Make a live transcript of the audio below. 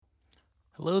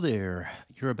Hello there.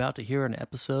 You're about to hear an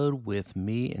episode with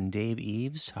me and Dave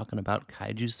Eves talking about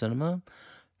kaiju cinema.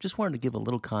 Just wanted to give a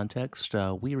little context.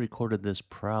 We recorded this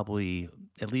probably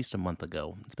at least a month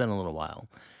ago. It's been a little while.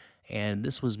 And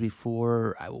this was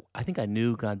before, I think I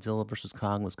knew Godzilla vs.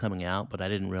 Kong was coming out, but I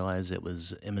didn't realize it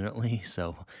was imminently.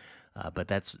 But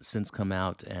that's since come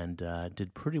out and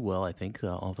did pretty well, I think,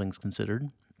 all things considered.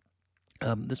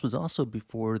 This was also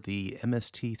before the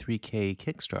MST3K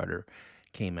Kickstarter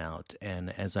came out,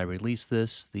 and as I released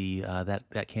this, the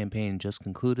that campaign just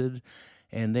concluded,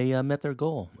 and they met their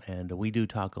goal. And we do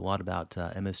talk a lot about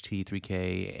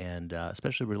MST3K, and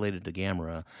especially related to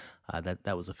Gamera.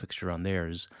 That was a fixture on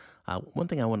theirs. One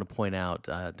thing I want to point out,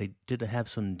 they did have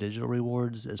some digital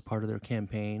rewards as part of their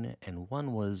campaign, and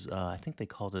one was I think they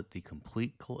called it the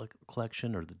Complete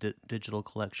Collection or the Digital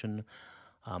Collection.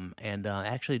 And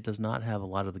actually, it does not have a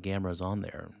lot of the Gamras on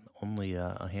there, only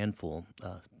a handful.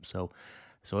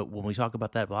 So when we talk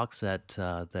about that box set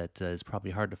that is probably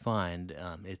hard to find,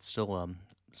 it's still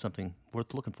something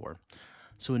worth looking for.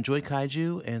 So enjoy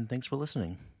Kaiju, and thanks for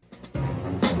listening.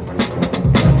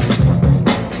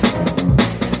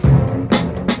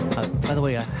 By the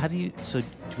way, do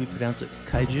we pronounce it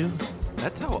Kaiju?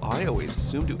 That's how I always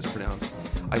assumed it was pronounced.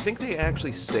 I think they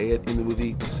actually say it in the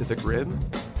movie Pacific Rim,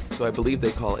 so I believe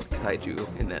they call it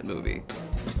kaiju in that movie.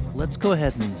 Let's go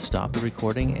ahead and stop the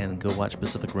recording and go watch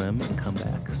Pacific Rim and come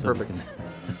back. Perfect.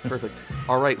 Perfect.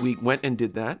 All right, we went and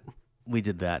did that. We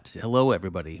did that. Hello,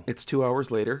 everybody. It's 2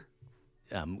 hours later.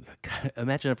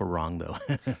 Imagine if we're wrong, though.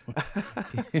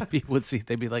 People would see,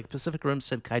 they'd be like, Pacific Rim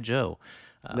said Kaijo.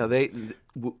 No,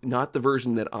 not the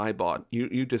version that I bought.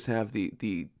 You just have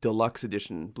the deluxe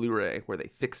edition Blu-ray where they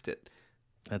fixed it.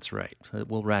 That's right.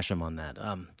 We'll rash them on that.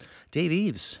 Dave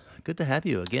Eves, good to have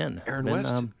you again. Aaron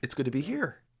West, it's good to be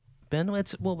here. Ben,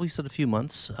 we said a few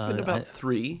months. It's been about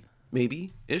three,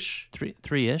 maybe-ish.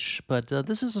 Three-ish, but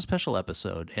this is a special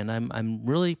episode, and I'm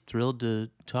really thrilled to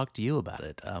talk to you about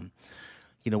it.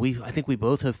 I think we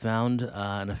both have found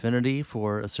an affinity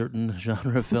for a certain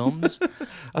genre of films.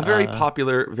 A very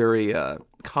popular, very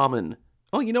common.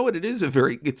 Oh, you know what?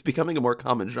 It's becoming a more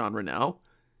common genre now.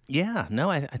 Yeah, no,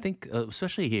 I think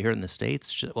especially here in the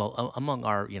States, among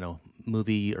our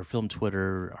movie or film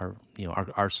Twitter,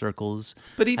 our circles.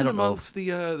 But even amongst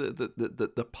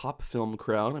the pop film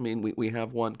crowd, I mean, we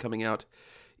have one coming out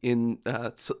in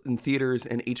theaters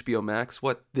and HBO Max.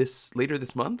 Later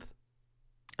this month?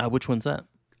 Which one's that?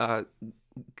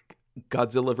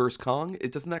 Godzilla vs. Kong.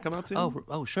 Doesn't that come out soon?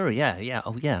 Oh, sure, yeah.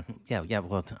 Oh, yeah.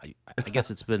 Well, I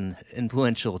guess it's been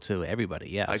influential to everybody.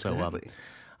 Yeah, exactly.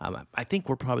 I think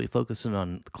we're probably focusing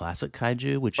on the classic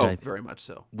kaiju, which very much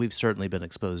so. We've certainly been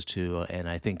exposed to, and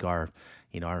I think our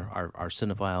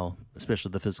cinephile,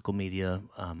 especially the physical media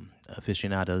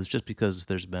aficionados, just because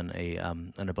there's been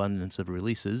an abundance of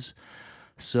releases.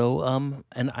 So,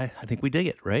 and I think we dig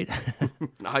it, right?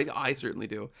 I certainly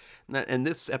do. And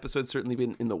this episode's certainly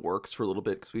been in the works for a little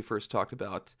bit because we first talking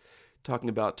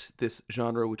about this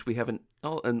genre, which we haven't,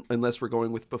 unless we're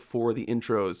going with before the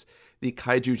intros, the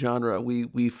kaiju genre.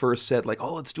 We first said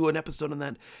let's do an episode on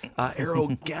that Arrow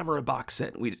Gamera box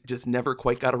set. We just never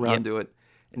quite got around to it.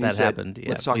 And that happened. Yeah.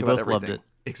 Let's talk we about both everything. Loved it.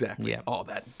 Exactly. Yeah. Oh,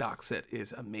 that box set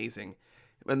is amazing.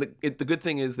 And the good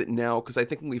thing is that now, because I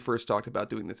think when we first talked about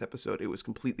doing this episode, it was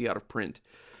completely out of print.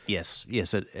 Yes,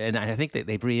 and I think that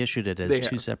they've reissued it as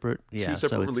two separate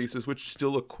releases, which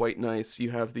still look quite nice. You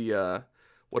have the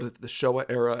the Showa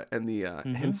era and the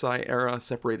Hensai era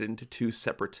separated into two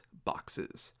separate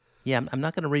boxes. Yeah, I'm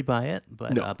not going to rebuy it,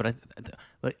 but no.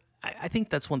 But I think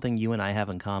that's one thing you and I have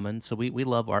in common. So we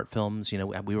love art films. We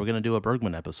were going to do a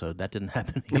Bergman episode. That didn't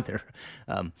happen either.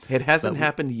 It hasn't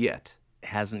happened yet.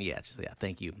 Hasn't yet. Yeah,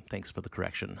 thank you. Thanks for the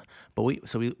correction. But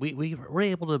we were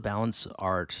able to balance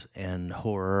art and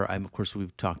horror. Of course,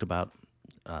 we've talked about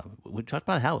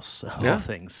House, of all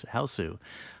things, Hausu.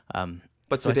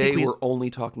 But today we're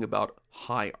only talking about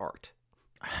high art.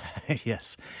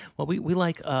 Yes. Well, we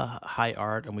like high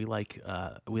art, and we like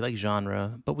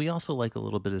genre, but we also like a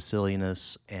little bit of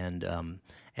silliness, and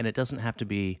it doesn't have to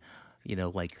be,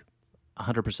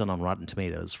 100% on Rotten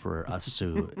Tomatoes for us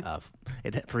to.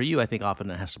 For you, I think often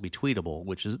it has to be tweetable,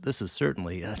 this is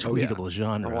certainly a tweetable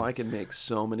genre. Oh, I can make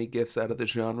so many GIFs out of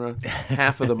this genre.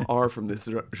 Half of them are from this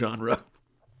genre.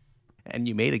 And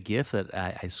you made a GIF that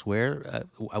I swear,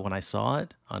 when I saw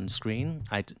it on screen,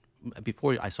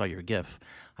 before I saw your GIF,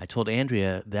 I told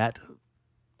Andrea that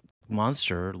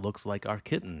monster looks like our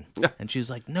kitten, and she's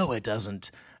like, "No, it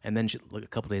doesn't." And then a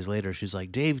couple days later, she's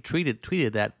like, "Dave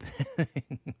tweeted that."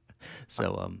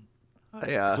 So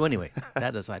anyway,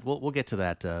 that aside, we'll get to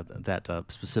that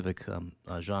specific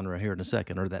genre here in a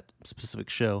second, or that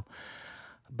specific show.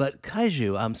 But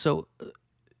kaiju,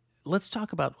 let's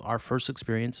talk about our first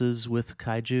experiences with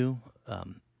kaiju.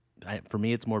 For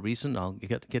me, it's more recent. I'll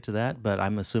get to that, but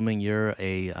I'm assuming you're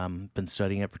been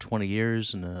studying it for 20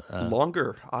 years, and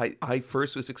Longer. I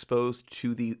first was exposed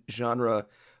to the genre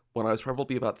when I was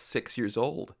probably about 6 years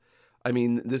old. I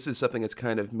mean, this is something that's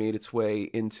kind of made its way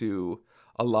into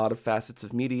a lot of facets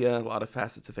of media, a lot of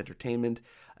facets of entertainment.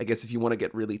 I guess if you want to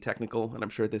get really technical, and I'm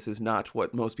sure this is not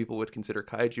what most people would consider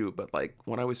kaiju, but like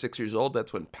when I was 6 years old,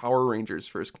 that's when Power Rangers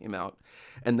first came out.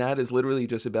 And that is literally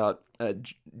just about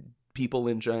people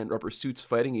in giant rubber suits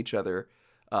fighting each other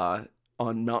on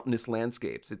mountainous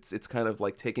landscapes. It's kind of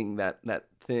like taking that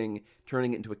thing,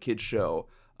 turning it into a kid's show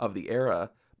of the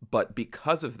era. But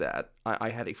because of that, I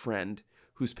had a friend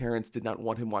whose parents did not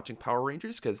want him watching Power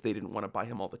Rangers because they didn't want to buy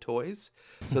him all the toys.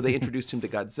 So they introduced him to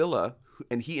Godzilla,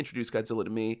 and he introduced Godzilla to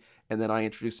me, and then I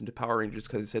introduced him to Power Rangers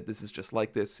because he said, this is just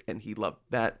like this, and he loved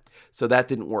that. So that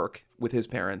didn't work with his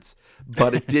parents,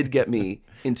 but it did get me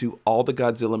into all the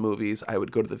Godzilla movies. I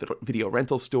would go to the video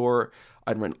rental store.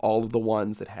 I'd rent all of the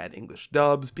ones that had English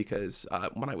dubs because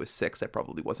when I was 6, I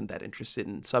probably wasn't that interested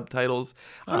in subtitles.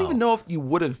 I don't even know if you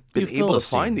would have been able to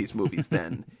find these movies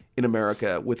then in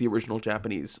America with the original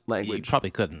Japanese language. You probably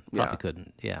couldn't.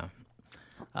 Yeah.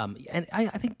 And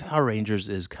I think Power Rangers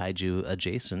is kaiju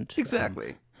adjacent.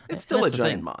 Exactly. It's still a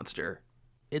giant monster.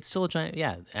 It's still a giant,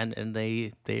 yeah, and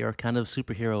they are kind of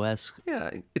superhero-esque. Yeah,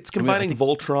 it's combining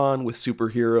Voltron with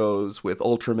superheroes, with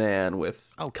Ultraman, with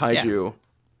kaiju. Yeah.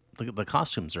 The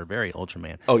costumes are very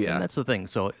Ultraman. Oh yeah, and that's the thing.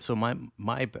 So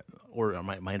my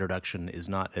introduction is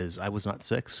not as I was not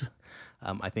 6.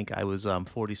 I think I was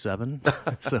 47,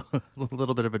 so a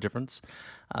little bit of a difference.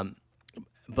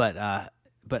 But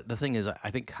the thing is, I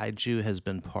think kaiju has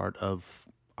been part of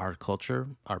our culture,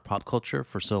 our pop culture,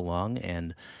 for so long,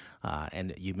 and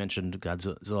you mentioned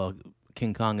Godzilla,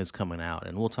 King Kong is coming out,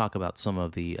 and we'll talk about some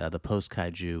of the post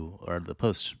kaiju or the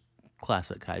post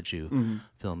classic kaiju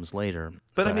films later.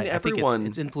 But I mean, everyone think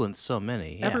it's influenced so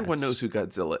many. Yeah, everyone knows who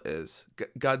Godzilla is.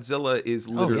 Godzilla is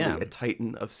literally a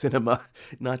titan of cinema,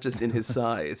 not just in his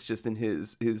size, just in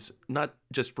his not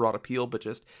just broad appeal, but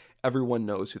just everyone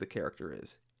knows who the character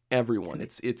is. Everyone.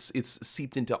 It's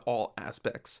seeped into all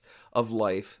aspects of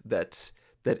life that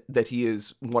he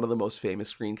is one of the most famous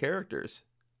screen characters.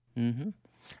 Mm-hmm.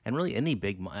 And really any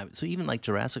big, so even like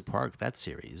Jurassic Park, that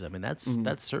series, I mean,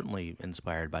 that's certainly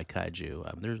inspired by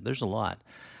kaiju. There's a lot.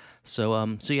 So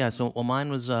mine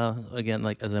was, again,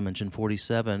 like, as I mentioned,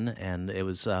 47, and it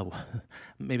was,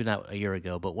 maybe not a year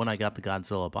ago, but when I got the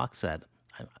Godzilla box set,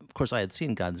 of course, I had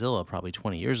seen Godzilla probably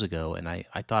 20 years ago, and I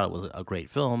thought it was a great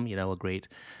film, a great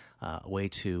way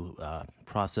to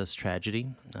process tragedy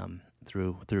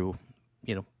through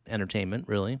entertainment,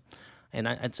 really. And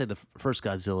I'd say the first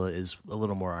Godzilla is a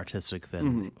little more artistic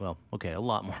than, a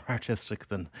lot more artistic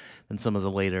than some of the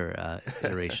later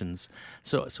iterations.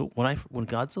 So when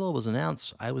Godzilla was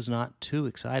announced, I was not too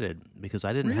excited because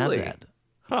I didn't have that.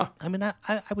 Huh. I mean, I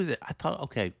thought,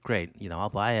 okay, great, I'll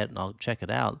buy it and I'll check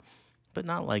it out, but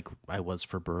not like I was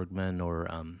for Bergman or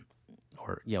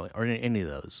any of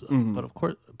those. But of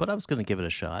course, I was going to give it a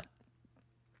shot,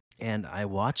 and I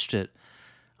watched it.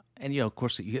 And of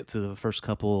course, you get to the first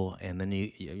couple, and then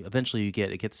you eventually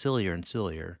it gets sillier and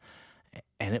sillier,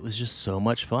 and it was just so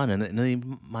much fun. And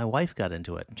then my wife got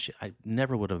into it, and I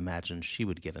never would have imagined she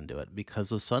would get into it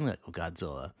because of Son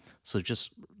Godzilla. So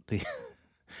just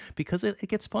because it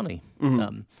gets funny.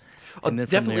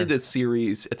 Definitely, the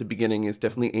series at the beginning is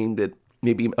definitely aimed at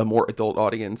maybe a more adult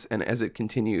audience, and as it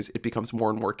continues, it becomes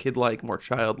more and more kid-like, more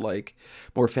childlike,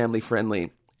 more family-friendly.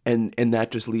 And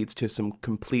that just leads to some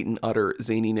complete and utter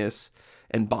zaniness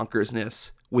and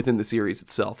bonkersness within the series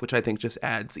itself, which I think just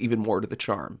adds even more to the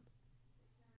charm.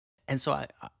 And so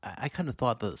I kind of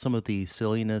thought that some of the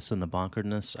silliness and the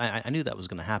bonkerness, I knew that was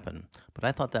going to happen, but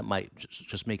I thought that might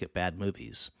just make it bad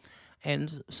movies.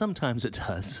 And sometimes it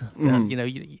does.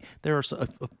 There are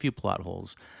a few plot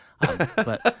holes.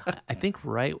 But I think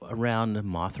right around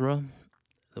Mothra,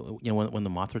 when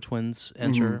the Mothra twins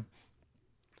enter,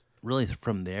 really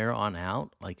from there on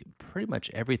out, like pretty much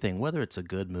everything, whether it's a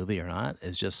good movie or not,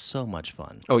 is just so much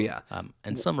fun. Oh yeah,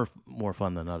 and some are more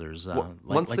fun than others.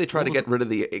 Once they try to get rid of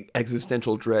the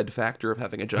existential dread factor of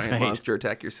having a giant monster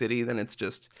attack your city, then it's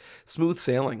just smooth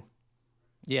sailing.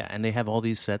 Yeah, and they have all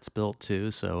these sets built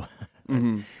too, so I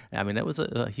mean that was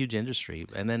a huge industry.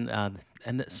 And then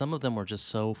some of them were just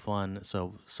so fun.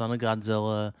 So Son of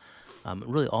Godzilla,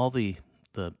 really all the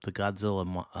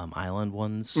Godzilla Island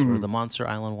ones, or the Monster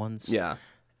Island ones. Yeah.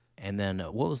 And then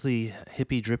what was the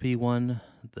hippy drippy one?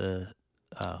 The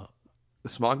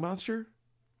Smog Monster?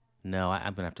 No,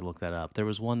 I'm gonna have to look that up. There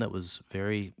was one that was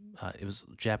very it was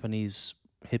Japanese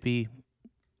hippie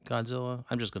Godzilla.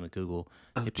 I'm just going to Google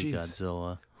Oh, hippie jeez.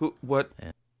 Godzilla. What?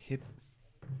 And, Hip,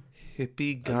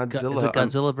 hippie is it Godzilla.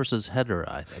 Godzilla versus Hedorah?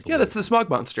 I Yeah, that's believe. the Smog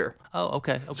Monster. Oh,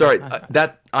 okay, okay. Sorry,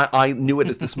 I knew it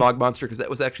as the Smog Monster because that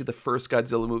was actually the first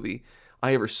Godzilla movie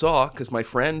I ever saw. Because my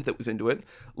friend that was into it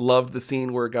loved the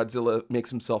scene where Godzilla makes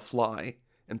himself fly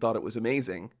and thought it was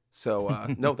amazing. So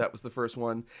no, that was the first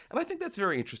one, and I think that's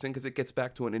very interesting because it gets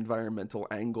back to an environmental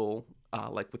angle,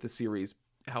 like with the series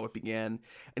how it began.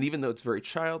 And even though it's very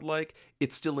childlike,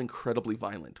 it's still incredibly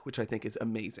violent, which I think is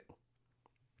amazing.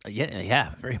 Yeah,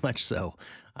 yeah, very much so.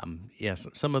 Yes,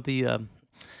 some of the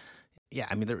yeah,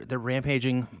 I mean they're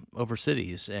rampaging over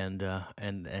cities and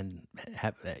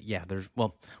have yeah, there's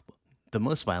well the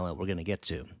most violent we're going to get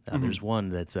to. Mhm. There's one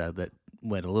that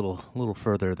went a little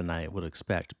further than I would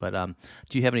expect. But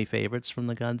do you have any favorites from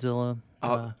the Godzilla?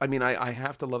 I mean, I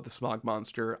have to love the Smog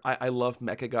Monster. I love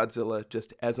Mecha Godzilla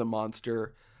just as a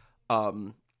monster.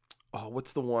 Um, oh,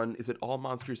 what's the one? Is it All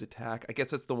Monsters Attack? I guess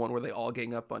that's the one where they all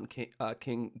gang up on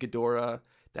King Ghidorah.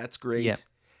 That's Yeah, great.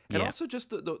 And yeah, also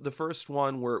just the first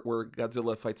one where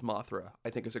Godzilla fights Mothra, I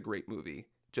think is a great movie.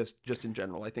 Just in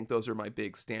general, I think those are my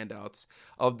big standouts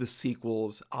of the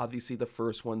sequels. Obviously, the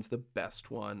first one's the best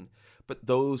one, but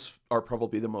those are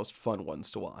probably the most fun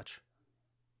ones to watch.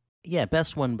 yeah.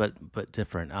 Best one, but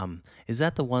different. Is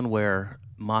that the one where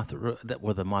Mothra that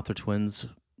were the Mothra twins,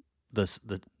 the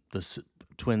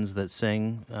twins that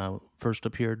sing first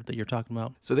appeared that you're talking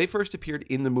about? So they first appeared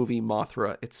in the movie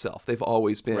Mothra itself. They've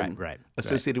always Right, been right, right.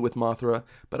 associated with Mothra,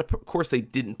 but of course they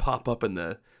didn't pop up in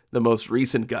the most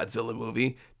recent Godzilla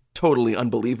movie. Totally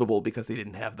unbelievable because they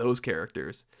didn't have those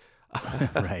characters.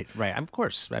 Right, right. Of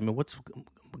course. I mean, what's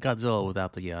Godzilla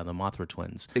without the Mothra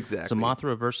twins? So Exactly.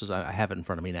 Mothra versus I have it in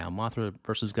front of me now. Mothra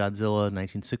versus Godzilla,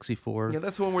 1964. Yeah,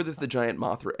 that's the one where there's the giant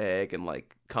Mothra egg and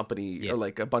like company Yeah, or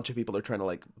like a bunch of people are trying to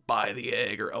like buy the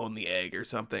egg or own the egg or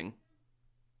something.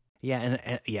 yeah,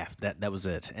 and yeah, that was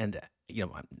it. And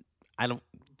I don't.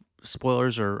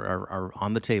 Spoilers are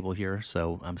on the table here,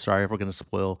 so I'm sorry if we're going to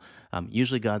spoil.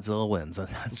 Usually Godzilla wins.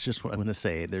 That's just what I'm going to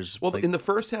say. There's Well, like in the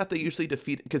first half, they usually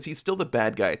defeat because he's still the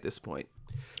bad guy at this point.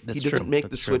 He that's doesn't true. make the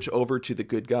That's true. switch over to the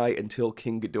good guy until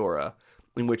King Ghidorah,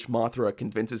 in which Mothra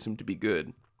convinces him to be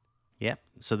good. Yeah.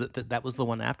 So that was the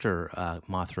one after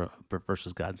Mothra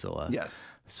versus Godzilla.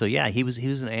 Yes. So yeah, he was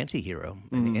an anti-hero,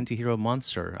 an Hmm. anti-hero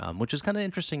monster, which is kind of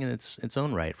interesting in its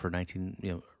own right for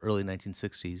early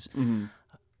 1960s. Hmm.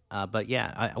 But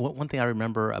yeah, one thing I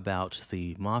remember about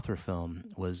the Mothra film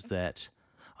was that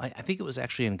I think it was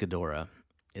actually in Ghidorah,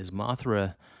 is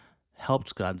Mothra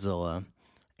helped Godzilla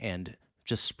and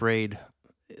just sprayed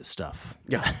stuff.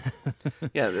 Yeah.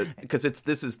 Yeah, because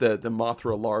this is the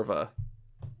Mothra larva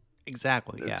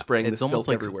Exactly. that's Yeah, spraying the it's almost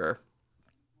silt everywhere.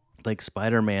 like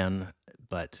Spider-Man,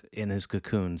 but in his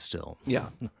cocoon still. Yeah.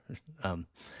 Um,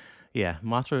 yeah,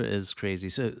 Mothra is crazy.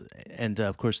 So, and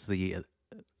of course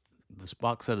this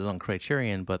box set is on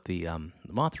Criterion, but the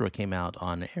Mothra came out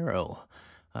on Arrow.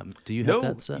 Do you have No,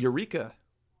 that set? Eureka.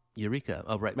 Eureka.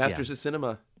 Oh, right. Yeah. Masters of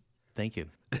Cinema. Thank you.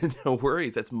 No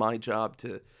worries. That's my job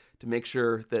to make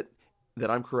sure that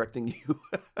I'm correcting you.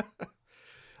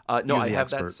 No, You're I the have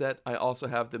that expert. set. I also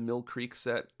have the Mill Creek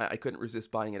set. I couldn't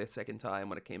resist buying it a second time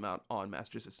when it came out on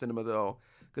Masters of Cinema, though,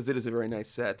 because it is a very nice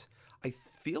set. I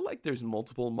feel like there's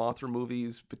multiple Mothra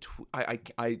movies between.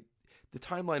 The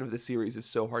timeline of the series is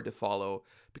so hard to follow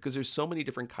because there's so many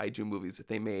different kaiju movies that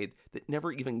they made that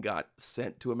never even got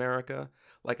sent to America.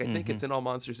 Like I think Hmm. it's in All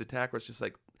Monsters Attack, where it's just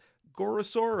like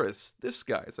Gorosaurus. This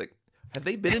guy. It's like, have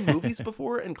they been in movies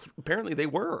before? And apparently they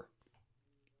were.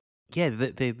 Yeah,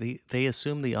 they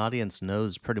assume the audience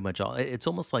knows pretty much all. It's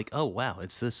almost like, oh wow,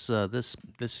 it's this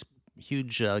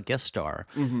huge guest star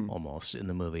Hmm. almost in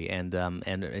the movie, and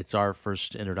it's our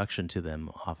first introduction to them.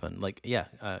 Often, like yeah,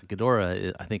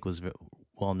 Ghidorah I think was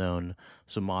well known.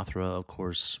 So Mothra, of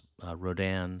course,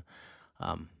 Rodan,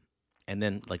 um, and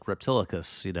then like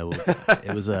Reptilicus.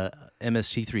 It was a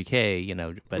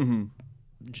MST3K. But Hmm.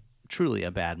 truly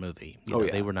a bad movie. Oh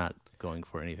They yeah. were not going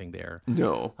for anything there.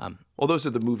 No. Um, Well, those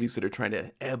are the movies that are trying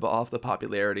to ebb off the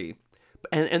popularity.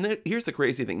 Here's the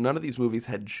crazy thing: none of these movies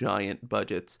had giant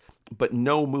budgets, but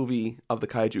no movie of the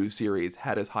kaiju series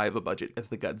had as high of a budget as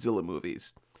the Godzilla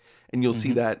movies, and you'll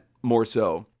see mhm. that more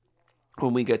so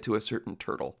when we get to a certain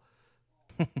turtle.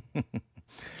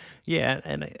 Yeah,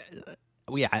 and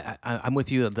yeah, I'm with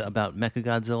you about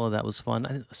Mechagodzilla. That was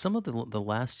fun. Some of the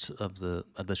last of the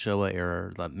Showa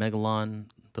era, like Megalon,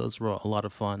 those were a lot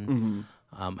of fun.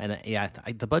 Hmm. And yeah,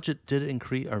 the budget did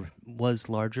increase or was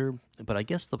larger, but I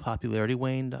guess the popularity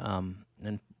waned.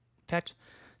 In fact,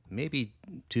 maybe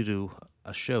due to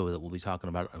a show that we'll be talking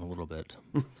about in a little bit.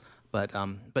 But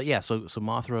yeah, so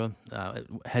Mothra.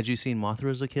 Had you seen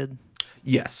Mothra as a kid?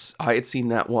 Yes, I had seen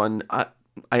that one.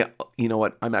 You know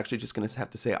what? I'm actually just going to have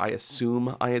to say I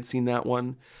assume I had seen that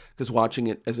one because watching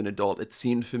it as an adult, it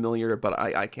seemed familiar, but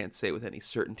I can't say with any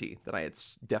certainty that I had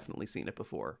definitely seen it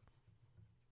before.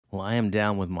 Well, I am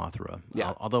down with Mothra.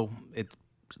 Yeah. Although it's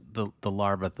the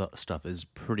larva stuff is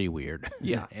pretty weird.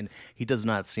 Yeah. And he does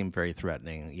not seem very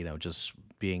threatening. Just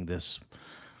being this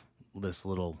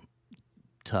little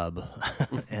tub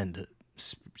and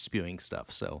spewing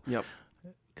stuff. So Yep.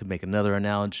 could make another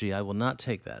analogy. I will not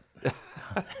take that.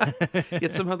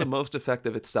 Yet somehow the most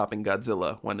effective at stopping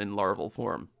Godzilla when in larval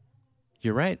form.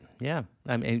 You're right. Yeah.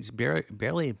 I mean, he's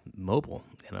barely mobile.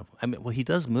 I mean, well, he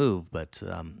does move, but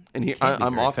And he can't be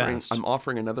I'm very offering fast. I'm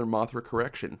offering another Mothra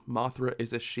correction. Mothra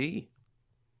is a she.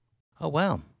 Oh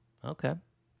wow. Okay. At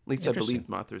least I believe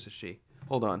Mothra is a she.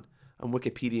 Hold on. I'm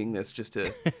Wikipediaing this just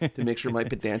to make sure my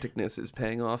pedanticness is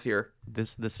paying off here.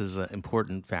 This is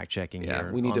important fact checking Yeah,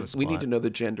 here. we need on the to we need spot. to know the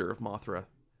gender of Mothra.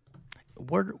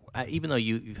 Even though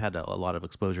you've had a lot of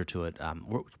exposure to it,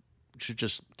 we should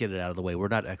just get it out of the way. We're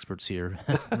not experts here.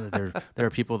 there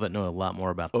are people that know a lot more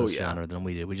about this yeah. genre than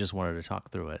we do. We just wanted to talk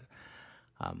through it.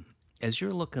 As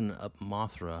you're looking up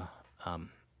Mothra,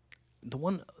 the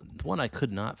one I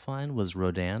could not find was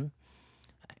Rodan.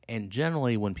 And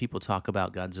generally, when people talk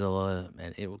about Godzilla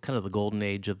and kind of the golden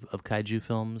age of kaiju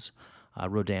films,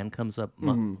 Rodan comes up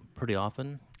pretty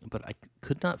often. But I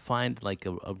could not find like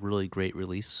a really great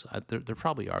release. There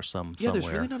probably are some. Yeah, somewhere.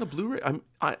 there's really not a Blu-ray.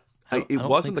 It don't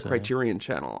was on think the so. Criterion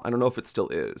Channel. I don't know if it still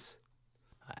is.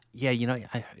 Yeah,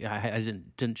 I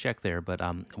didn't check there, but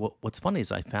what's funny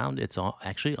is I found it's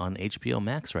actually on HBO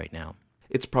Max right now.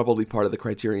 It's probably part of the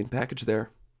Criterion package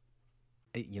there.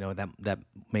 That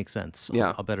makes sense.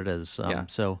 Yeah. I'll bet it is. Yeah.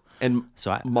 So And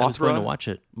I was going to watch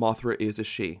it. Mothra is a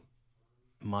she.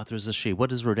 Mothra's a she.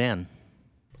 What is Rodan?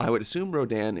 I would assume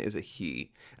Rodan is a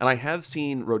he. And I have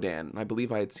seen Rodan, and I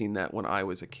believe I had seen that when I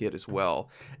was a kid as well.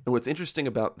 And what's interesting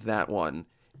about that one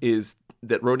is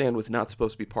that Rodan was not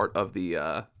supposed to be part of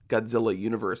the Godzilla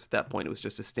universe at that point. It was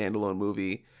just a standalone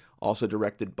movie, also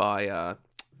directed by,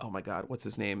 oh my God, what's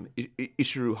his name?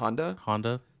 Ishiro Honda?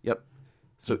 Honda? Yep.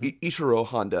 So Ishiro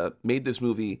Honda made this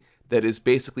movie that is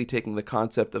basically taking the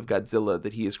concept of Godzilla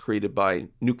that he has created by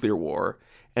nuclear war,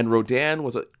 and Rodan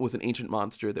was an ancient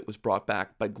monster that was brought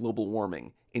back by global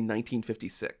warming in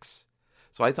 1956.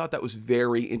 So I thought that was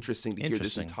very interesting to hear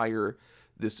this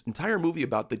entire movie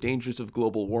about the dangers of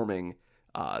global warming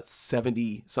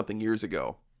 70 something years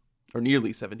ago, or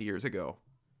nearly 70 years ago.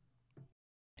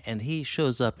 And he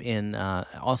shows up in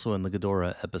also in the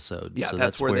Ghidorah episodes. Yeah, so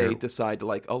that's where they decide to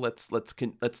like, oh, let's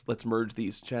merge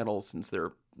these channels since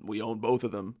we own both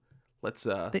of them. Let's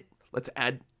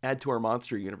add to our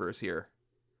monster universe here.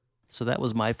 So that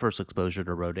was my first exposure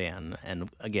to Rodan, and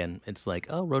again, it's like,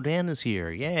 oh, Rodan is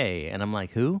here, yay! And I'm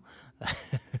like, who?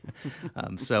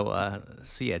 So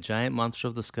yeah, giant monster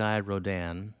of the sky,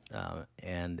 Rodan,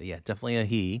 and yeah, definitely a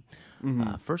he.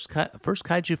 First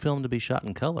kaiju film to be shot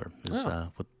in color is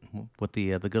what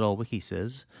the good old wiki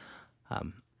says.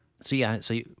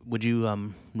 Would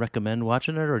you recommend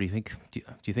watching it, or do you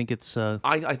think it's?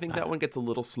 I think that one gets a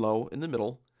little slow in the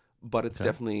middle, but it's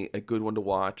definitely a good one to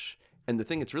watch. And the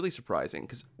thing, it's really surprising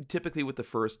because typically with the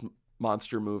first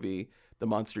monster movie, the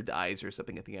monster dies or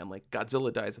something at the end. Like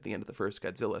Godzilla dies at the end of the first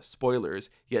Godzilla.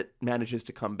 Spoilers, yet manages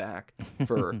to come back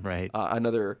for Right.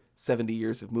 Another 70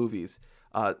 years of movies.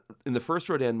 In the first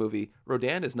Rodan movie,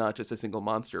 Rodan is not just a single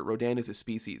monster. Rodan is a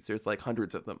species. There's like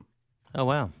hundreds of them. Oh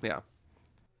wow! Yeah.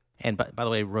 And by the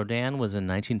way, Rodan was in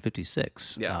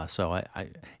 1956. Yeah. So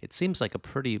it seems like a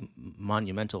pretty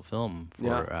monumental film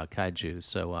for kaiju.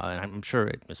 So I'm sure,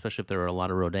 especially if there were a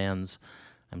lot of Rodans,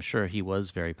 I'm sure he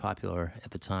was very popular at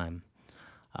the time.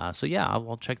 So yeah,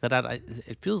 I'll check that out.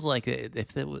 It feels like if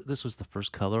this was the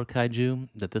first color kaiju,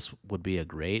 that this would be a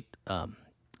great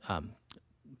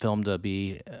film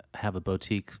to have a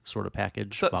boutique sort of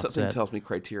package. Box Something set. tells me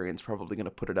Criterion's probably going to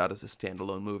put it out as a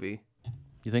standalone movie.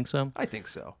 You think so? I think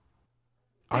so.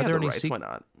 Are They have there the any rights? Why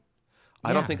not? I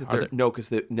Yeah, don't think that are they're... No, because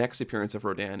the next appearance of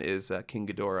Rodan is King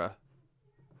Ghidorah.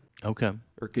 Okay.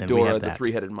 Or And we Ghidorah, have the that.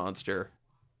 three-headed monster.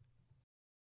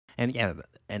 And yeah,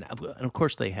 and of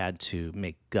course they had to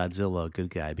make Godzilla a good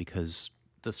guy because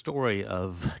the story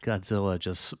of Godzilla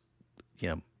just,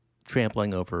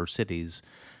 trampling over cities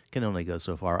can only go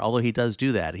so far. Although he does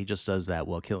do that, he just does that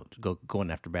while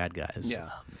going after bad guys. Yeah.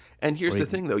 And here's the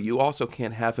thing, though. You also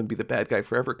can't have him be the bad guy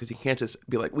forever because you can't just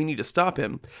be like, we need to stop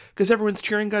him because everyone's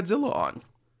cheering Godzilla on.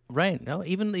 Right. No.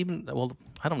 Even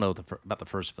I don't know about the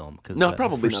first film because No,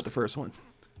 probably not the first one.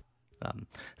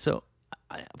 So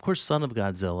Of course, Son of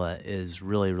Godzilla is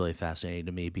really, really fascinating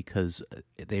to me because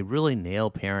they really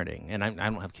nail parenting. And I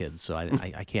don't have kids, so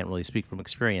I can't really speak from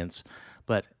experience,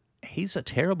 but he's a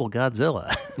terrible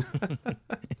Godzilla.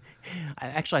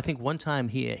 I think one time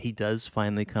he does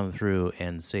finally come through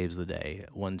and saves the day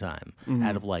one time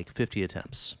out of like 50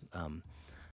 attempts.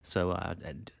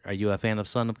 Are you a fan of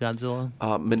Son of Godzilla?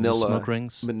 The Manila smoke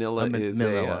rings? Manila is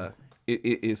Manila.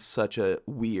 it is such a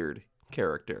weird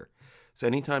character. So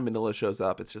anytime Manila shows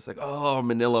up, it's just like, oh,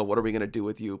 Manila, what are we gonna do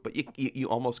with you? But you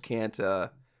almost can't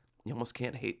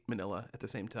hate Manila at the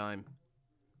same time.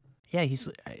 Yeah,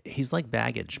 he's like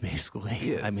baggage basically.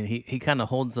 He I is. mean, he kind of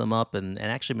holds them up and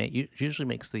actually usually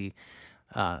makes the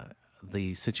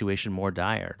situation more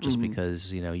dire just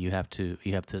because you have to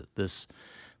this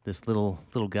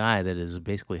little guy that is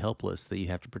basically helpless that you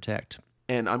have to protect.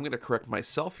 And I'm going to correct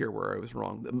myself here where I was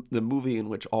wrong. The movie in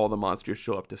which all the monsters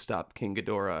show up to stop King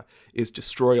Ghidorah is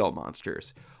Destroy All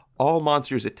Monsters. All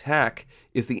Monsters Attack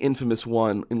is the infamous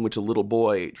one in which a little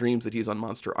boy dreams that he's on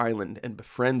Monster Island and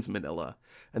befriends Manila.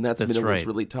 And that's Manila's right.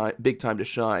 really big time to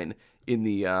shine in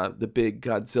the big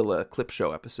Godzilla clip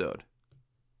show episode.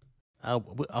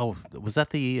 Was that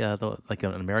the like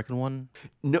an American one?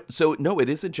 No, it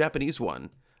is a Japanese one.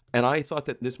 And I thought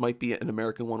that this might be an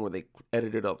American one where they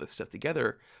edited all this stuff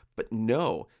together, but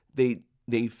no, they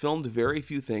filmed very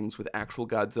few things with actual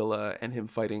Godzilla and him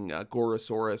fighting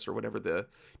Gorosaurus or whatever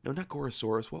not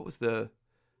Gorosaurus. What was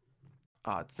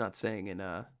it's not saying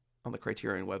on the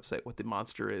Criterion website what the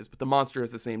monster is, but the monster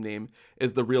has the same name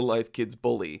as the real life kid's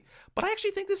bully. But I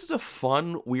actually think this is a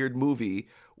fun, weird movie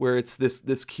where it's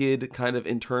this kid kind of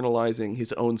internalizing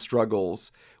his own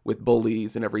struggles with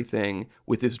bullies and everything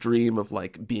with his dream of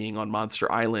like being on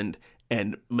Monster Island,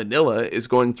 and Manila is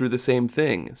going through the same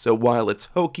thing. So while it's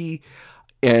hokey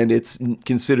and it's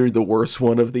considered the worst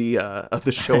one of the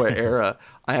Showa era,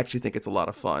 I actually think it's a lot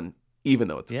of fun, even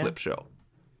though it's a Yeah. clip show.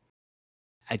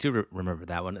 I do remember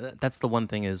that one. That's the one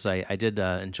thing is I did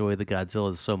enjoy the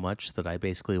Godzillas so much that I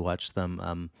basically watched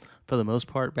them for the most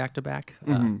part back to back.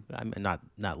 I'm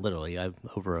not literally.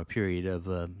 Over a period of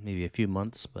maybe a few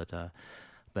months, but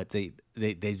they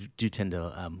do tend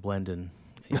to blend and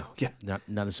Yeah.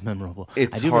 not as memorable.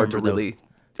 It's I do hard to remember,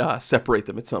 though, really separate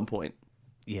them at some point.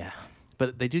 yeah,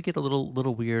 but they do get a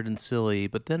little weird and silly.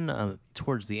 But then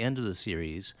towards the end of the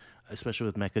series, especially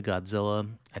with Mechagodzilla,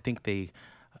 I think they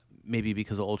maybe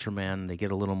because of Ultraman, they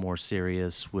get a little more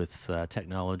serious with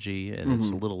technology, and it's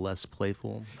a little less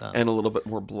playful. And a little bit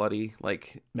more bloody,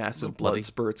 like massive blood bloody.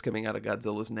 spurts coming out of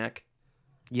Godzilla's neck.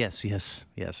 Yes.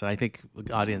 And I think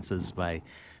audiences by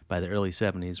the early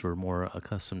 '70s were more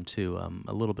accustomed to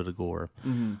a little bit of gore.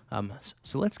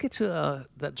 So let's get to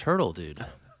that turtle, dude.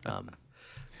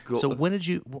 Cool. So when did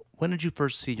you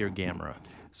first see your Gamera?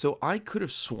 So I could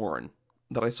have sworn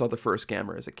that I saw the first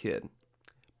Gamera as a kid,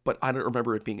 but I don't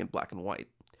remember it being in black and white.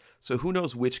 So who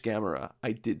knows which Gamera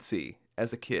I did see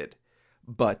as a kid.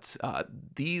 But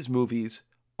these movies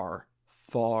are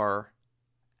far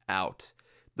out.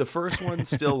 The first one's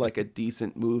still like a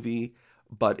decent movie,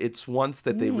 but it's once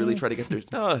that they really try to get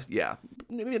their... yeah,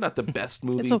 maybe not the best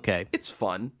movie. It's okay. It's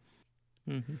fun.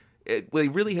 They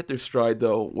really hit their stride,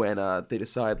 though, when they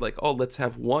decide, like, oh, let's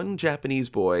have one Japanese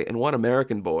boy and one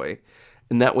American boy,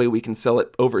 and that way we can sell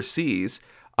it overseas,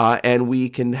 and we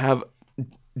can have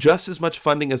just as much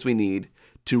funding as we need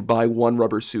to buy one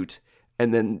rubber suit,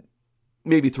 and then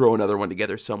maybe throw another one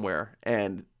together somewhere,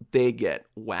 and they get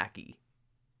wacky.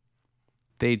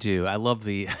 They do. I love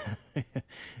the,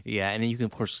 yeah, and you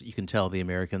can tell the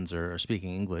Americans are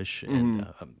speaking English, and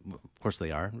of course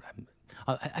they are.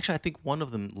 Actually, I think one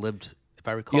of them lived, if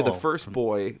I recall. Yeah, the first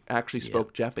boy actually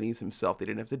spoke Japanese himself. They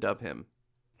didn't have to dub him.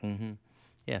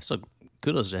 Yeah, so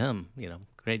kudos to him.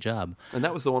 Great job. And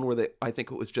that was the one where I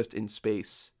think it was just in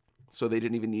space. So they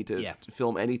didn't even need to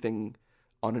film anything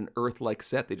on an Earth-like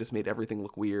set. They just made everything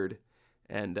look weird.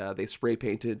 And they spray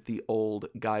painted the old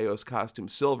Gaios costume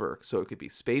silver so it could be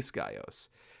Space Gaios.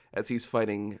 As he's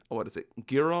fighting, what is it,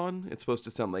 Giron? It's supposed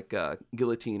to sound like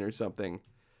guillotine or something.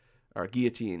 Or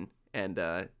guillotine. And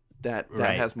that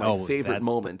has my favorite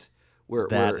moment.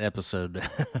 That episode,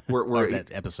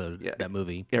 that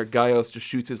movie. Yeah, Gaios just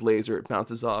shoots his laser, it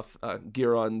bounces off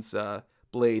Giron's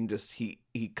blade, and just he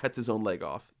cuts his own leg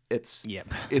off. It's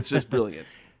just brilliant.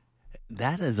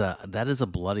 That is a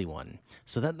bloody one.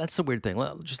 So that's the weird thing.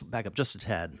 Well, just back up just a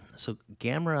tad. So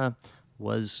Gamera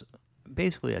was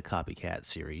basically a copycat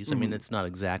series. I mean, it's not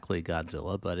exactly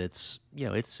Godzilla, but it's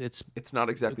not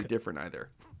exactly different either.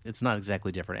 It's not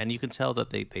exactly different, and you can tell that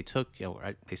they took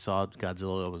they saw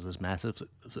Godzilla was this massive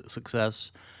success,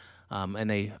 and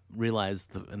they realized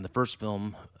in the first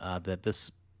film that this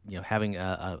having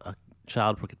a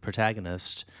child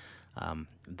protagonist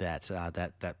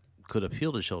that could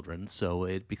appeal to children. So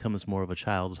it becomes more of a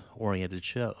child-oriented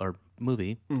show or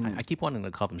movie. I keep wanting to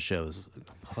call them shows.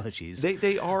 Apologies.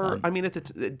 They are. I mean,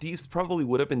 these probably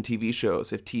would have been TV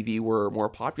shows if TV were more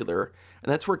popular,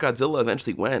 and that's where Godzilla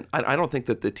eventually went. I don't think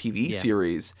that the TV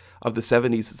series of the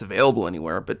 70s is available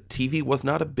anywhere, but TV was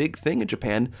not a big thing in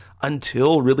Japan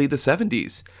until really the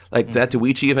 70s. Like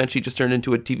Zatoichi eventually just turned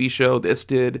into a TV show. This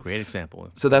did. Great example.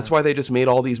 So that's why they just made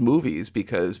all these movies,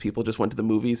 because people just went to the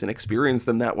movies and experienced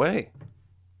them that way.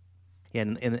 Yeah,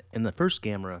 in the first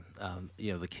Gamera,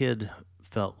 the kid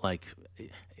felt like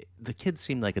the kid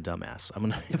seemed like a dumbass. I'm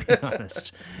gonna be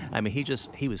honest. I mean, he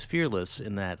was fearless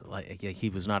in that, like, he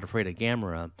was not afraid of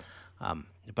Gamera.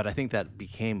 But I think that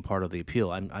became part of the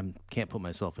appeal. I can't put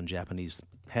myself in Japanese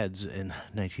heads in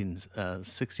 1960s,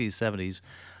 70s.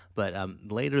 But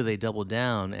later they doubled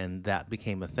down, and that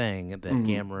became a thing, that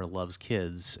Gamera loves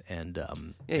kids. And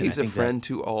he's a friend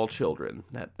to all children.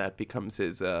 That becomes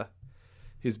his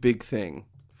big thing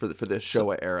for the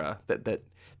Showa era.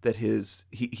 That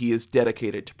he is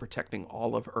dedicated to protecting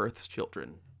all of Earth's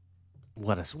children.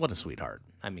 What a sweetheart.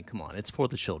 I mean, come on, it's for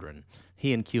the children.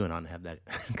 He and QAnon have that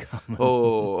in common.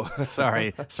 Oh,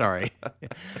 sorry.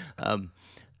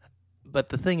 But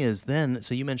the thing is, then,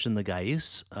 so you mentioned the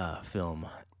Gaius film.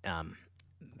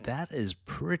 That is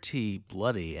pretty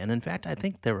bloody, and in fact, I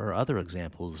think there are other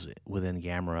examples within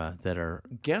Gamera that are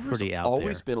pretty out there. Gamera's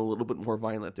always been a little bit more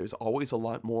violent. There's always a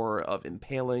lot more of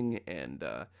impaling and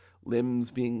limbs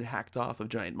being hacked off of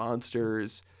giant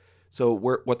monsters. So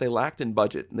what they lacked in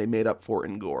budget, they made up for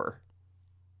in gore.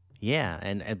 Yeah,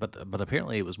 but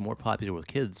apparently it was more popular with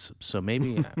kids. So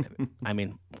maybe, I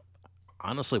mean,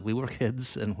 honestly, we were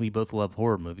kids and we both love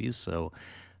horror movies. So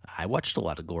I watched a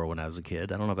lot of gore when I was a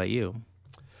kid. I don't know about you.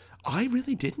 I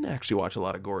really didn't actually watch a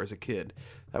lot of gore as a kid.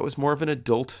 That was more of an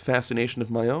adult fascination of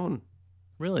my own.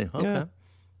 Really? Okay. Yeah.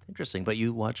 Interesting. But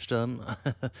you watched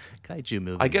kaiju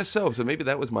movies. I guess so. So maybe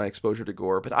that was my exposure to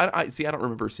gore. But I don't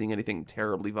remember seeing anything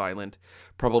terribly violent.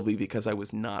 Probably because I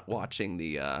was not watching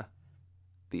the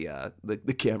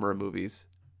Gamera movies.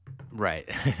 Right.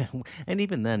 And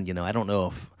even then, I don't know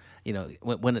if,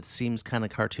 when it seems kind of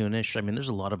cartoonish. I mean, there's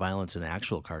a lot of violence in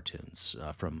actual cartoons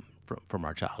from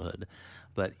our childhood,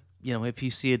 but if you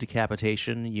see a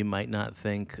decapitation, you might not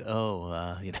think,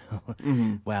 wow,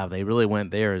 they really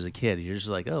went there as a kid. You're just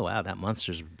like, oh, wow, that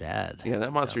monster's bad. Yeah,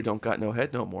 that monster don't got no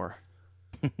head no more.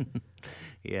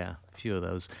 Yeah, a few of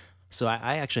those. So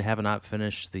I actually have not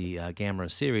finished the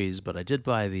Gamera series, but I did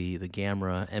buy the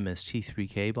Gamera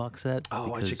MST3K box set.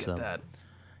 Oh, I should get that.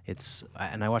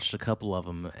 And I watched a couple of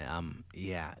them.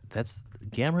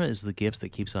 Gamera is the gift that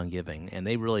keeps on giving, and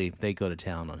they go to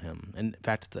town on him. And in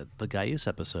fact, the Gaius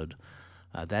episode,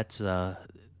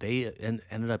 they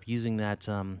ended up using that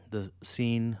the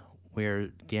scene where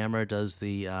Gamera does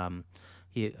the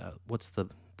what's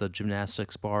the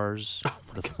gymnastics bars,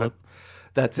 the flip.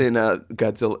 That's in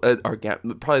Godzilla,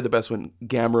 probably the best one,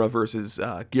 Gamera versus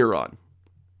Giron.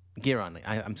 Giron,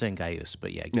 I'm saying Gaius,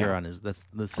 but yeah, Giron is that's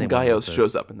the same. Gaius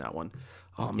shows up in that one.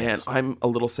 Oh man, Yes. I'm a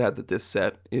little sad that this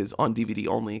set is on DVD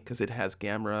only because it has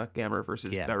Gamera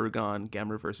versus Barugon,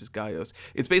 Gamera versus Gaius.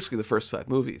 It's basically the first 5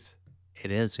 movies.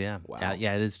 It is, yeah. Wow.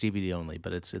 Yeah, it is DVD only,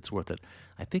 but it's worth it.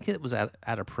 I think it was out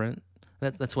of print.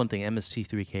 That's one thing.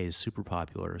 MST3K is super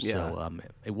popular, so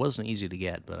it wasn't easy to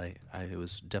get, but it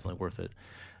was definitely worth it.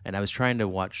 And I was trying to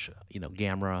watch,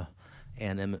 Gamera,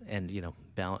 and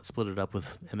split it up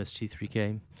with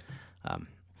MST3K.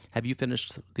 Have you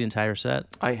finished the entire set?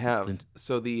 I have.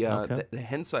 So the Okay. the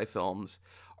Hensai films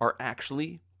are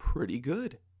actually pretty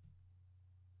good.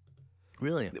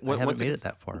 Really? Once I haven't made gets- it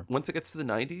that far. Once it gets to the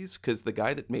 90s, because the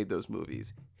guy that made those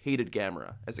movies hated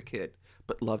Gamera as a kid,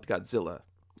 but loved Godzilla.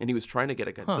 And he was trying to get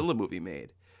a Godzilla movie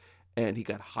made. And he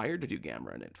got hired to do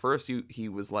Gamera. And at first he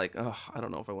was like, oh, I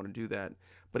don't know if I want to do that.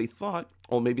 But he thought,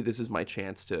 oh, maybe this is my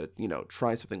chance to,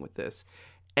 try something with this.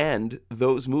 And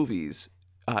those movies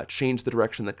changed the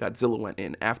direction that Godzilla went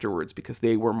in afterwards because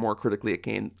they were more critically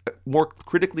acclaimed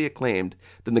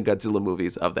than the Godzilla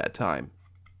movies of that time.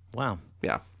 Wow.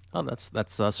 Yeah. Oh, that's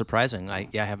surprising. I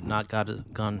have not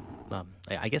gone.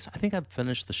 I think I've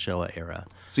finished the Showa era.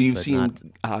 So you've but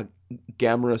seen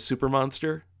Gamera Super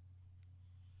Monster?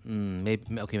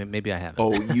 Maybe I haven't.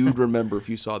 Oh, you'd remember if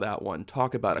you saw that one.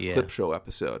 Talk about a clip show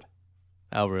episode.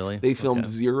 Oh, really? They filmed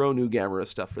Okay. 0 new Gamera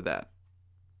stuff for that.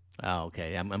 Oh,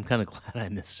 okay. I'm kind of glad I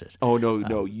missed it. Oh,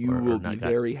 no. You or will not be got-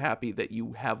 very happy that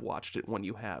you have watched it when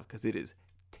you have, because it is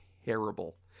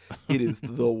terrible. It is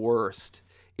the worst.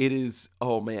 It is,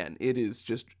 oh man, it is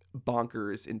just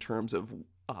bonkers in terms of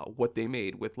what they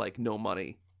made with, like, no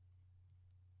money.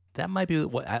 That might be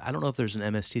what I don't know if there's an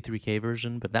MST3K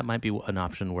version, but that might be an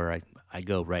option where I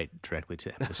go right directly to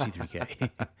MST3K.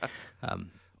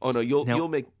 um, Oh no, you'll now, you'll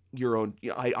make your own.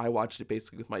 I watched it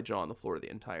basically with my jaw on the floor the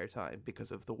entire time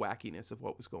because of the wackiness of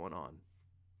what was going on.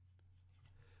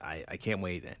 I can't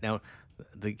wait. Now,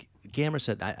 the Gamera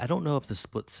set. I don't know if the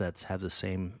split sets have the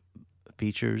same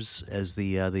features as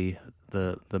the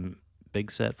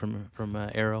big set from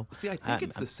Arrow. See, I think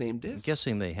it's the same I'm discs.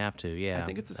 guessing they have to. I Yeah,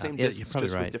 think it's the same yeah, discs, you're probably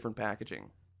just right. with different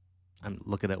packaging. I'm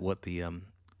looking at what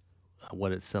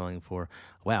it's selling for.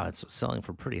 Wow, it's selling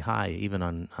for pretty high even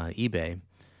on eBay.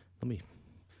 Let me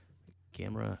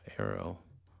Gamera Arrow.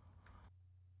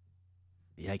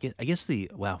 Yeah, I guess the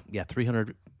wow, yeah,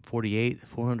 348,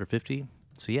 450.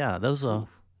 So yeah,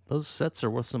 those sets are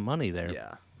worth some money there.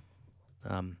 Yeah.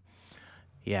 Um,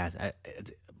 yeah,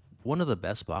 one of the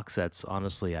best box sets,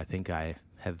 honestly, I think I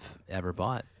have ever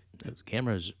bought.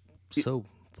 Camera is so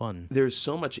fun. There's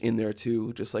so much in there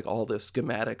too, just like all the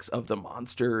schematics of the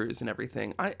monsters and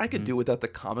everything. I could do without the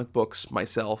comic books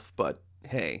myself, but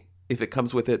hey, if it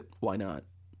comes with it, why not?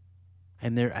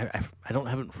 And there, I don't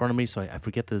have it in front of me, so I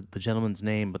forget the gentleman's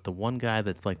name, but the one guy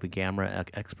that's like the Gamera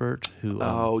expert who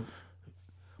Oh,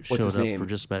 what's his showed up name? for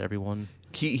just about everyone.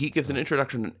 He gives an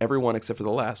introduction to everyone except for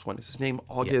the last one. Is his name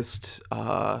August?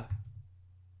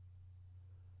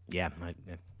 Yeah,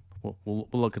 we'll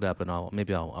look it up, and I'll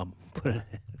put it,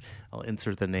 I'll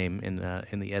insert the name in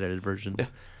the edited version.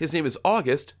 His name is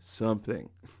August something.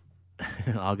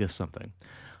 August something.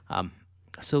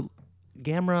 So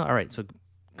Gamera. All right. So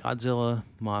Godzilla,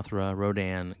 Mothra,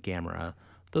 Rodan, Gamera.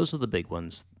 Those are the big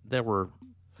ones. There were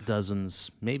dozens,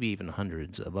 maybe even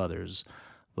hundreds of others,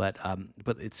 but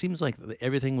it seems like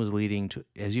everything was leading to,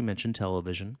 as you mentioned,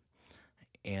 television,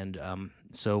 and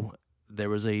so there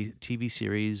was a TV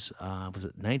series. Was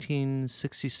it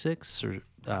 1966 or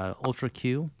Ultra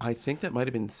Q? I think that might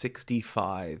have been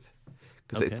 65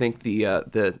 because Okay. I think the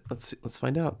let's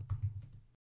find out.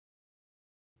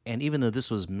 And even though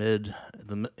this was in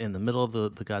the middle of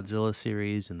the Godzilla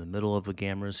series, in the middle of the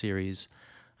Gamera series,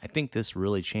 I think this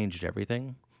really changed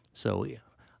everything. So,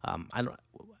 I don't.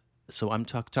 So I'm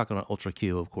talking about Ultra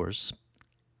Q, of course.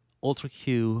 Ultra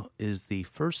Q is the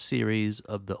first series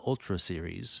of the Ultra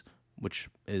series, which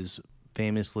is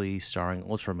famously starring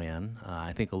Ultraman.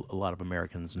 I think a lot of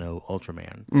Americans know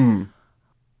Ultraman.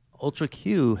 Ultra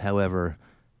Q, however,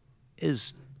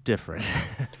 is different,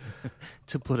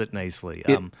 to put it nicely.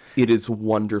 It is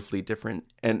wonderfully different,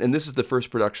 and this is the first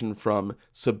production from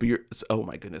Oh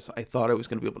my goodness, I thought I was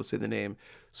going to be able to say the name.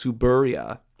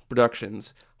 Suburia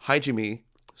Productions. Hajime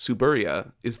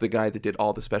Suburia is the guy that did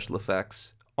all the special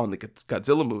effects on the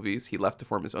Godzilla movies. He left to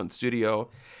form his own studio,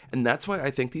 and that's why I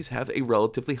think these have a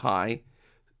relatively high,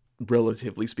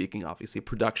 relatively speaking, obviously,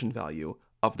 production value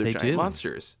of their They giant do.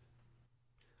 monsters.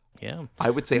 Yeah, I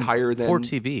would say higher than for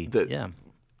TV. the Yeah.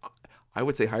 I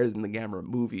would say higher than the Gamera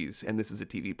movies, and this is a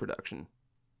TV production.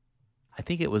 I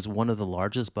think it was one of the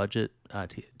largest budget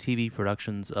TV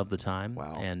productions of the time.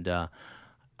 Wow. And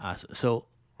so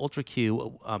Ultra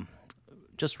Q,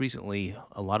 just recently,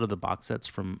 a lot of the box sets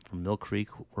from Mill Creek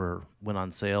went on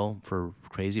sale for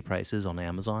crazy prices on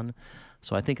Amazon.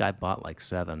 So I think I bought like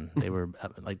 7. They were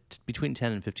between $10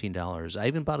 and $15. I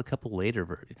even bought a couple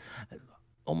later.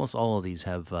 Almost all of these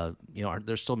have,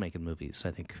 they're still making movies,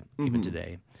 I think, even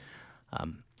today.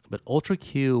 But Ultra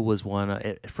Q was one.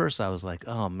 At first, I was like,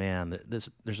 "Oh man, there's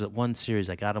that one series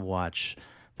I got to watch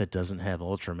that doesn't have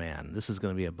Ultraman. This is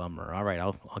going to be a bummer." All right,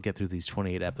 I'll get through these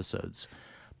 28 episodes.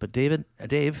 But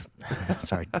Dave,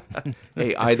 sorry,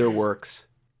 Hey, either works.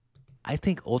 I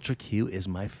think Ultra Q is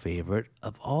my favorite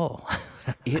of all.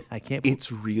 I can't.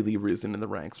 It's really risen in the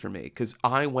ranks for me because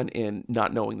I went in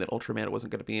not knowing that Ultraman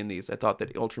wasn't going to be in these. I thought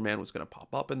that Ultraman was going to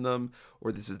pop up in them,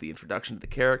 or this is the introduction to the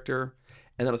character.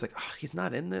 And then I was like, oh, he's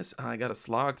not in this. I got to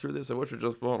slog through this. I wish I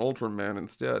just bought Ultraman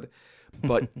instead.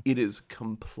 But it is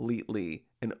completely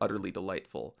and utterly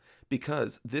delightful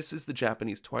because this is the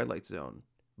Japanese Twilight Zone.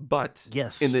 But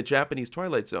Yes. in the Japanese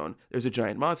Twilight Zone, there's a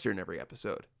giant monster in every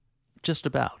episode. Just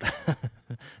about.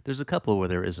 There's a couple where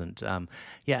there isn't.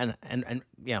 Yeah, and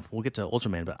yeah, we'll get to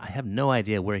Ultraman, but I have no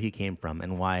idea where he came from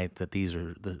and why that these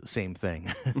are the same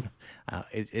thing.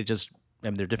 It just, I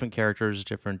mean, they're different characters,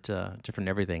 different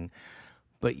everything.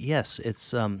 But yes,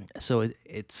 it's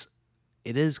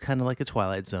it is kind of like a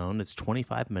Twilight Zone. It's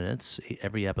 25 minutes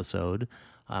every episode.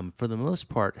 For the most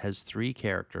part, has 3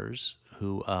 characters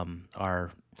who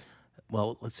are,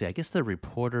 well, let's see. I guess they're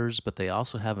reporters, but they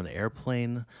also have an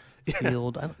airplane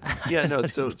field. Yeah, no.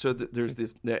 There's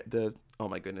the oh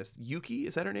my goodness, Yuki,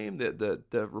 is that her name? The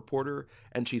reporter,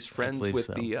 and she's friends believe with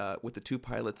so. the 2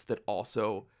 pilots that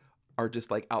also are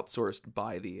just like outsourced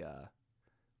by the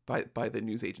by the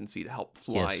news agency to help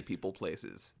fly Yes. people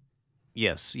places.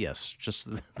 Yes, yes, just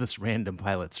this random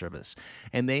pilot service,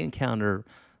 and they encounter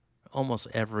almost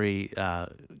every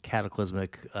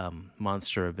cataclysmic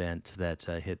monster event that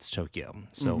hits Tokyo.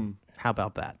 So how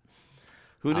about that?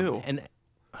 Who knew? And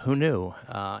who knew?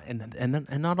 And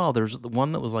not all. There's the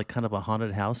one that was like kind of a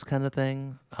haunted house kind of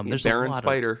thing. There's a Baron lot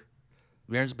Spider.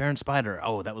 of Baron Spider.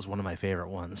 Oh, that was one of my favorite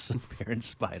ones. Baron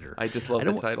Spider. I just love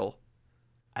the title.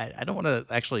 I don't want to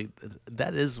actually.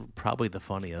 That is probably the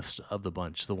funniest of the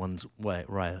bunch. The ones where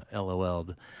I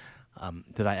LOL'd.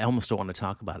 That I almost don't want to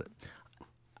talk about it.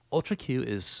 Ultra Q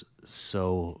is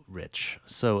so rich.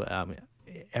 So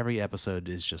every episode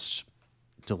is just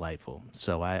delightful.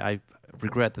 So I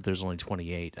regret that there's only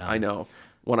 28. I know.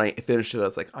 When I finished it, I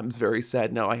was like, I'm very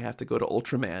sad now I have to go to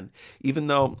Ultraman. Even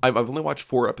though I've only watched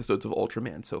 4 episodes of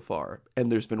Ultraman so far, and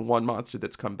there's been one monster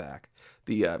that's come back.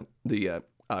 The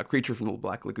creature from the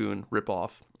Black Lagoon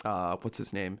ripoff. What's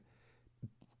his name?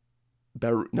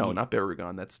 Not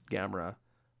Barugon. That's Gamera.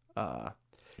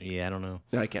 Yeah, I don't know.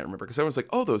 I can't remember because everyone's like,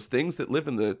 "Oh, those things that live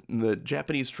in the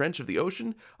Japanese trench of the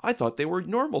ocean. I thought they were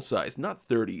normal size, not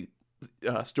 30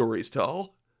 stories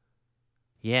tall."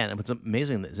 Yeah, and what's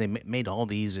amazing is they made all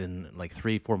these in like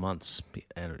 3-4 months,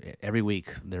 and every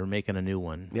week they're making a new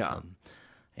one. Yeah.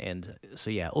 And so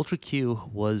yeah, Ultra Q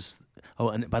was. Oh,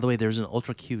 and by the way, there's an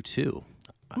Ultra Q 2.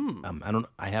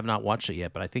 I have not watched it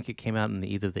yet, but I think it came out in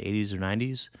either the 80s or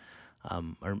 90s,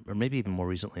 or maybe even more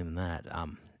recently than that.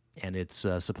 And it's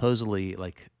supposedly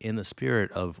like in the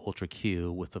spirit of Ultra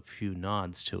Q with a few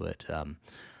nods to it.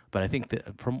 But I think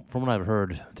that from what I've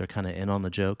heard, they're kind of in on the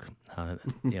joke.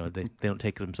 They don't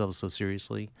take themselves so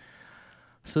seriously.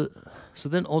 So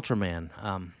then Ultraman.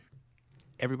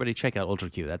 Everybody check out Ultra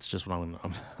Q. That's just what I'm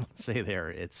going to say there.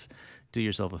 It's do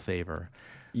yourself a favor.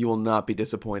 You will not be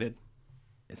disappointed.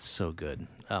 It's so good.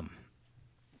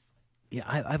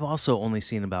 I've also only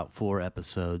seen about 4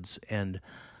 episodes, and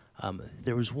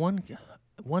there was one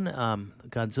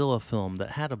Godzilla film that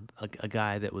had a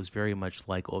guy that was very much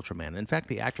like Ultraman. In fact,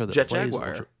 the actor that Jet plays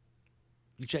Jaguar.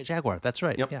 Jet Jaguar. That's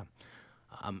right. Yep. Yeah.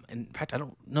 In fact, I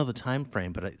don't know the time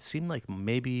frame, but it seemed like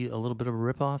maybe a little bit of a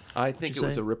ripoff. I think it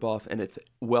was a ripoff, and it's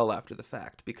well after the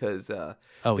fact because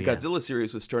Godzilla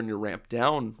series was starting to ramp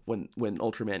down when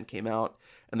Ultraman came out,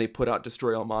 and they put out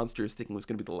Destroy All Monsters thinking it was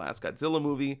going to be the last Godzilla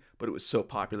movie, but it was so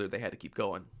popular they had to keep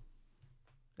going.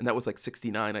 And that was like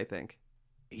 1969, I think.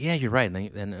 Yeah, you're right.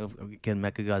 And again,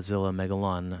 Mechagodzilla,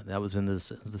 Megalon, that was in the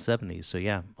 70s. So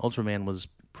yeah, Ultraman was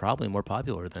probably more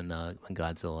popular than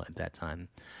Godzilla at that time.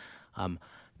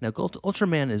 Now,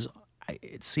 Ultraman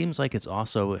it seems like it's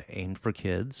also aimed for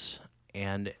kids.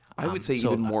 And I would say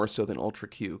even more so than Ultra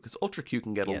Q, because Ultra Q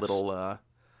can get a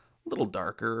little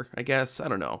darker, I guess. I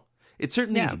don't know. It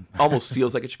certainly almost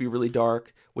feels like it should be really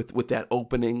dark with that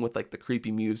opening with like the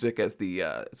creepy music as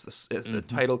the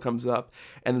title comes up,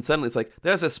 and then suddenly it's like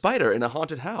there's a spider in a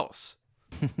haunted house.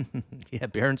 Yeah,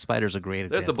 Baron Spider's a great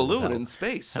example. There's a balloon in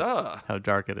space. How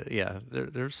dark it is. Yeah,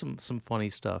 there's some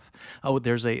funny stuff. Oh,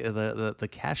 there's the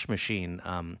cash machine.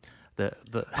 The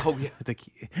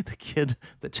kid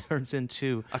that turns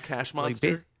into a cash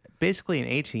monster. Basically an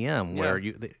ATM where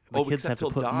the kids have to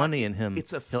put money in him.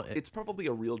 It's probably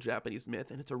a real Japanese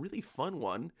myth, and it's a really fun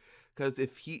one because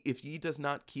if he does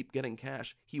not keep getting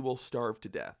cash, he will starve to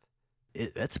death.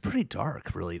 That's pretty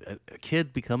dark, really. A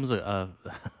kid becomes I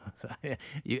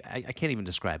can't even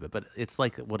describe it, but it's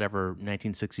like whatever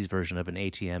 1960s version of an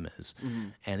ATM is. Mm-hmm.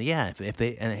 And yeah, if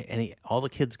they all the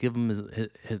kids give them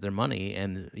their money,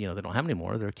 and they don't have any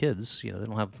more. They're kids. They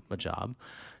don't have a job.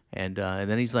 And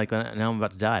then he's like, now I'm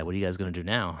about to die. What are you guys going to do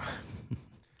now?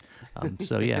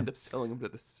 So yeah, end up selling him to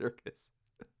the circus.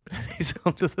 He sell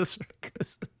him to the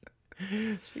circus.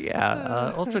 So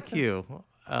yeah, Ultra Q.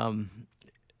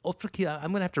 Ultra Q.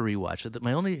 I'm gonna have to rewatch it.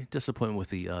 My only disappointment with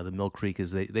the Mill Creek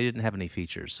is they didn't have any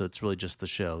features, so it's really just the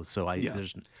show. So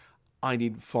I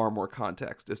need far more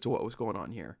context as to what was going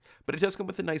on here. But it does come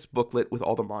with a nice booklet with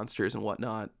all the monsters and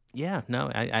whatnot. Yeah, no,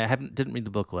 I didn't read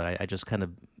the booklet. I just kind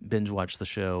of binge watched the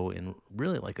show in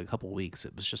really like a couple weeks.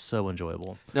 It was just so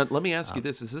enjoyable. Now, let me ask you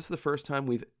this. Is this the first time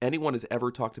anyone has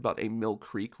ever talked about a Mill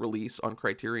Creek release on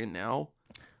Criterion Now?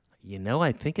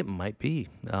 I think it might be.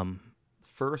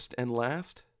 First and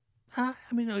last?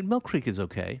 Mill Creek is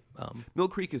okay. Mill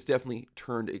Creek has definitely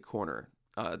turned a corner.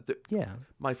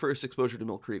 My first exposure to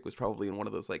Mill Creek was probably in one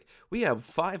of those we have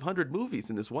 500 movies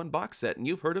in this one box set and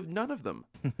you've heard of none of them.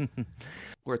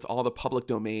 Where it's all the public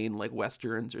domain like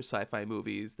westerns or sci-fi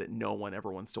movies that no one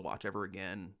ever wants to watch ever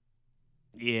again.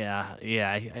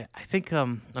 I think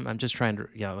I'm just trying to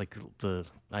like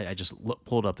I just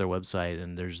pulled up their website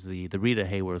and there's the Rita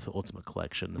Hayworth Ultimate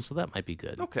Collection, so that might be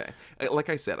good. Okay. Like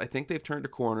I said, I think they've turned a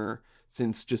corner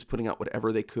since just putting out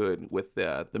whatever they could with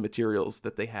the materials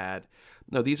that they had.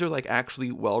 No, these are like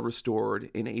actually well restored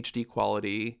in HD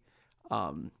quality,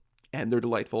 um, and they're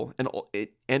delightful.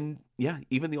 And yeah,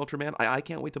 even the Ultraman. I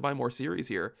can't wait to buy more series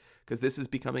here because this is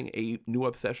becoming a new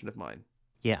obsession of mine.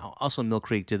 Yeah. Also, Mill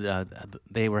Creek did.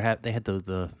 They had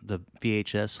the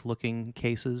VHS looking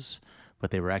cases,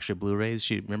 but they were actually Blu-rays.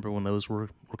 You remember when those were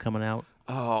coming out?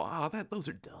 That those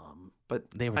are dumb. But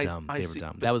They were dumb. I They were see.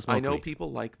 dumb. But That was I Mill know Creek.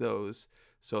 people like those.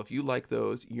 So if you like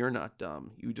those, you're not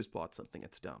dumb. You just bought something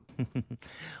that's dumb.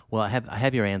 Well, I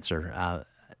have your answer.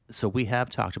 So we have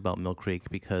talked about Mill Creek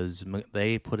because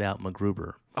they put out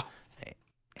MacGruber,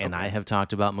 and I Okay. have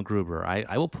talked about MacGruber.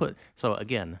 I will put so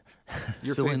again.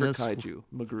 Your favorite silliness. kaiju,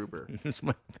 MacGruber. It's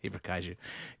my favorite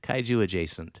kaiju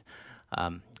adjacent.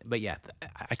 But yeah,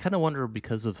 I kind of wonder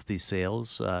because of the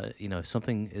sales. If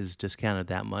something is discounted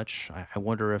that much, I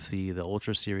wonder if the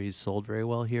Ultra series sold very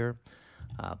well here.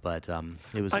 But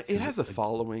it was, It has a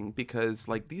following because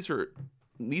like these are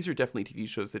definitely TV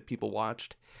shows that people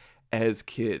watched as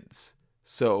kids.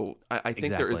 So I think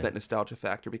there is exactly. that nostalgia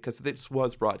factor because this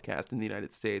was broadcast in the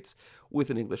United States with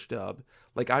an English dub.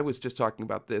 Like I was just talking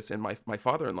about this, and my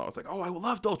father-in-law was like, "Oh, I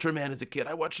loved Ultraman as a kid.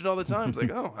 I watched it all the time." I was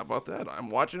like, "Oh, how about that? I'm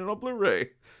watching it on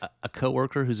Blu-ray." A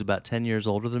coworker who's about 10 years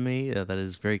older than me, that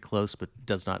is very close, but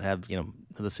does not have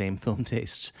the same film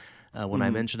taste. When I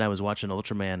Mhm. mentioned I was watching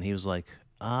Ultraman, he was like,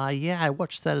 yeah, I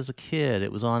watched that as a kid.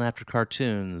 It was on after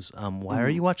cartoons. Why are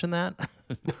you watching that?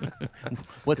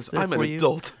 What's Because there I'm an for you?"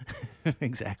 adult.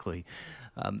 Exactly.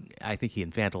 I think he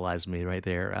infantilized me right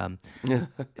there.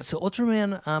 So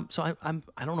Ultraman.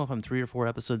 I don't know if I'm 3 or 4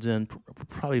 episodes in.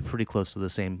 Probably pretty close to the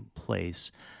same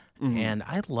place, Mhm. and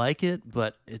I like it,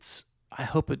 but it's. I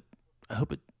hope it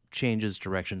changes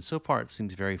direction. So far, it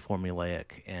seems very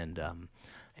formulaic, and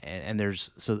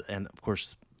there's and of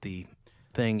course the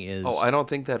thing Oh, is I don't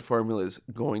think that formula is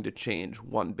going to change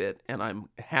one bit, and I'm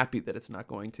happy that it's not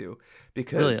going to, really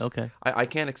because okay. I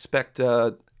can't expect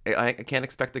I can't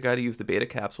expect the guy to use the beta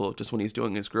capsule just when he's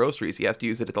doing his groceries. He has to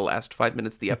use it at the last 5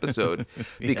 minutes of the episode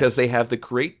because Yes. they have the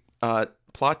great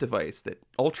plot device that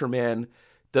Ultraman.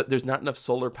 There's not enough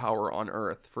solar power on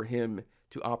Earth for him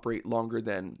to operate longer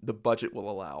than the budget will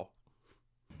allow.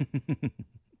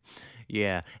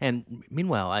 Yeah, and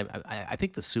meanwhile, I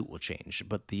think the suit will change,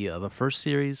 but the first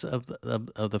series of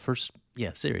the first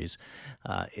series,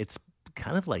 it's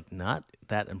kind of like not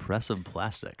that impressive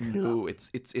plastic. No,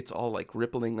 it's all like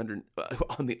rippling under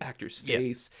on the actor's Yeah,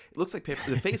 face. It looks like paper.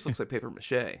 The face looks like paper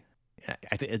mache.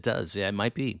 I think it does. Yeah, it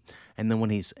might be. And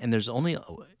then there's only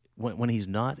when he's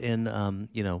not in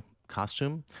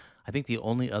costume, I think the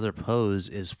only other pose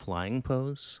is flying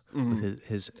pose with Mhm.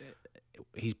 his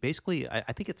he's basically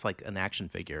I think it's like an action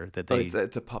figure that Oh, they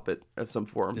it's a puppet of some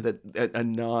form that a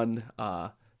non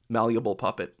malleable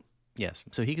puppet, yes,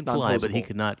 so he can non fly, but he posable.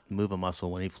 could not move a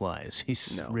muscle when he flies.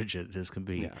 He's No, rigid as can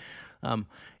be. yeah.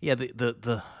 Yeah,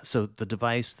 so the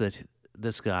device that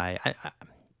this guy,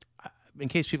 in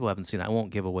case people haven't seen it, I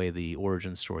won't give away the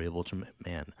origin story of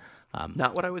Ultraman. Um,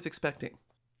 Not what I was expecting.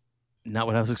 Not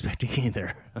what I was expecting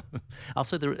either. I'll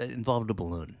say it involved a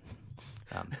balloon.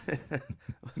 Um,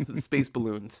 Some space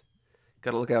balloons.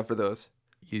 Got to look out for those.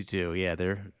 you do, yeah.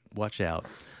 They're watch out.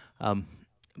 Um,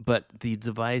 but the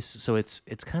device, so it's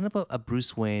kind of a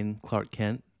Bruce Wayne Clark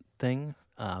Kent thing.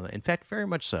 In fact, very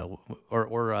much so.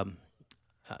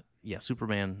 Yeah,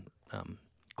 Superman,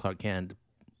 Clark Kent,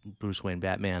 Bruce Wayne,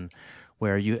 Batman,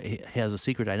 where he has a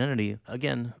secret identity.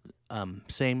 Again,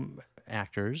 same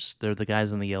actors. They're the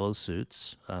guys in the yellow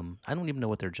suits. I don't even know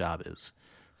what their job is.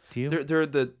 Do you? They're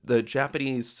the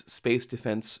Japanese Space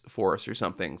Defense Force or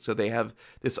something. So they have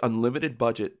this unlimited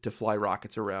budget to fly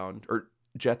rockets around or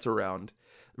jets around,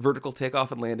 vertical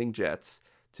takeoff and landing jets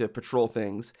to patrol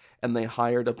things, and they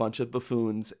hired a bunch of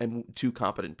buffoons and two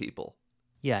competent people.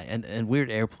 Yeah, and weird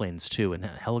airplanes too, and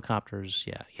helicopters.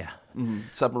 Yeah, yeah.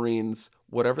 Submarines,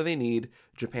 whatever they need,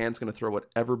 Japan's going to throw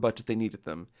whatever budget they need at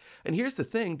them. And here's the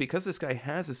thing, because this guy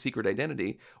has a secret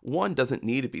identity, one, doesn't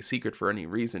need to be secret for any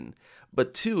reason.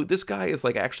 But two, this guy is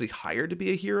like actually hired to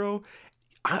be a hero.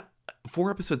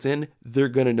 4 episodes in, they're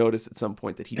going to notice at some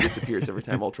point that he disappears every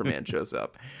time Ultraman shows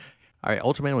up. All right,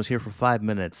 Ultraman was here for 5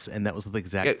 minutes, and that was the Yeah,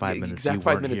 exact the 5 minutes you exact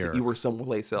five weren't minutes that here. you were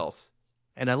someplace else.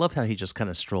 And I love how he just kind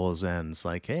of strolls in. It's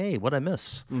like, hey, what I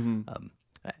miss? Mm-hmm.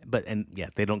 And yeah,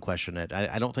 they don't question it.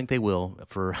 I don't think they will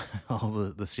for all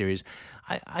the series.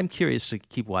 I'm curious to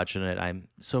keep watching it. I'm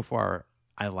so far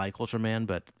I like Ultraman,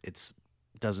 but it's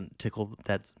doesn't tickle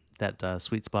that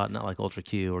sweet spot, not like Ultra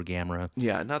Q or Gamera.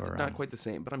 Yeah, Or not quite the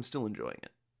same, but I'm still enjoying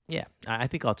it. yeah, I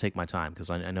think I'll take my time because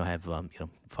I know I have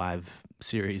 5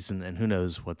 series, and who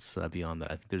knows what's beyond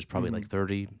that. I think there's probably like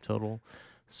 30 total.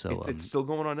 So It's still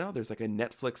going on now. There's like a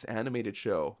Netflix animated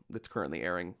show that's currently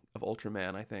airing of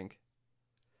Ultraman, I think.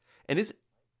 And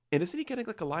isn't he getting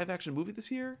like a live action movie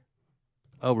this year?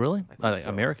 oh really? I think so.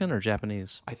 American or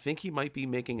Japanese? I think he might be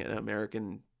making an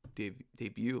American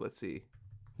debut. Let's see.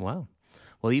 Wow.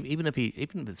 Well, even if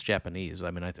it's Japanese,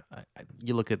 I mean,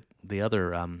 you look at the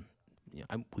other,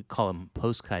 we call them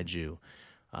post kaiju.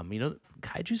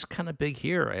 Kaiju's kind of big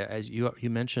here, as you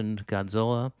mentioned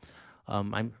Godzilla.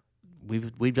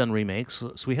 We've done remakes,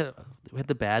 so we had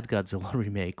the bad Godzilla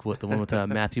remake, the one with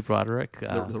Matthew Broderick.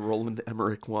 The Roland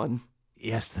Emmerich one.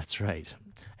 Yes, that's right.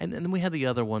 And then we had the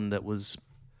other one that was,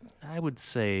 I would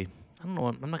say, I don't know.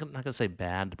 I'm not gonna say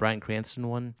bad. The Bryan Cranston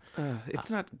one. It's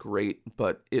not great,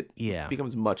 but it Yeah.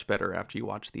 becomes much better after you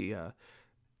watch the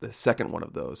second one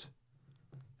of those.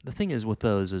 The thing is with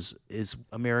those is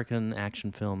American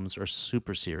action films are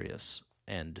super serious,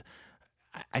 and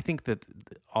I think that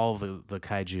all the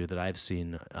kaiju that I've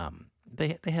seen,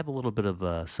 they have a little bit of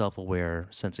a self-aware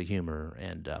sense of humor,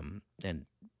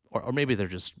 or maybe they're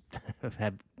just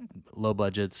have low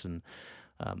budgets and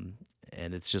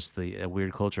it's just a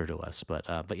weird culture to us.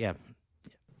 But yeah,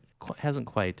 hasn't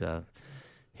quite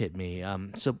hit me.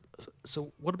 So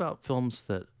what about films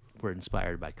that were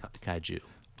inspired by kaiju?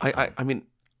 I mean,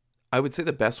 I would say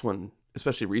the best one,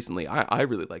 especially recently, I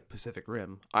really like Pacific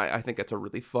Rim. I think that's a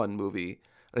really fun movie.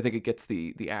 I think it gets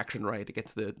the action right. It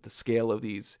gets the scale of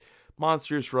these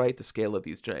monsters right, the scale of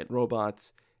these giant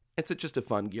robots. It's just a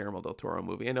fun Guillermo del Toro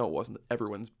movie. I know it wasn't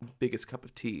everyone's biggest cup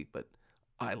of tea, but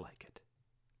I like it.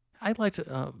 I liked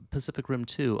Pacific Rim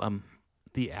too.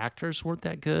 The actors weren't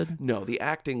that good. No, the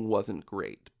acting wasn't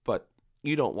great, but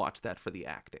you don't watch that for the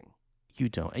acting. You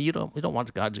don't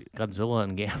watch Godzilla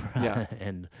and Gamera Yeah.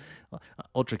 and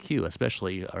Ultra Q,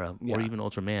 especially, or Yeah. even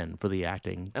Ultraman for the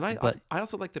acting. And I but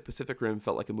also like that Pacific Rim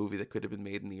felt like a movie that could have been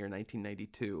made in the year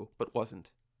 1992, but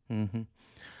wasn't. mhm.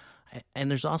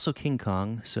 And there's also King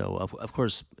Kong. So of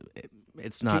course,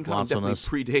 it's not King Kong lost on definitely us.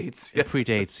 predates. It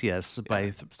predates, yes,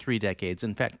 by 3 decades.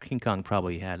 In fact, King Kong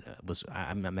probably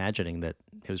I'm imagining that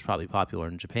it was probably popular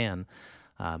in Japan.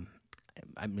 Um,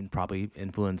 I mean, probably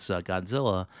influenced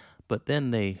Godzilla. But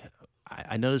then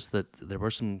I noticed that there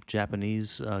were some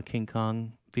Japanese King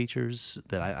Kong features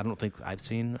that I don't think I've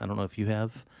seen. I don't know if you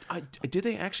have. Did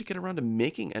they actually get around to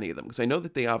making any of them? Because I know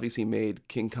that they obviously made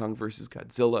King Kong versus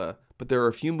Godzilla, but there are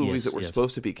a few movies that were Yes.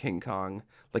 supposed to be King Kong.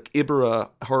 Like Ibara,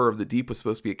 Horror of the Deep was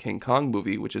supposed to be a King Kong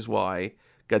movie, which is why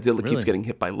Godzilla keeps Really? getting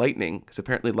hit by lightning, because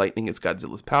apparently lightning is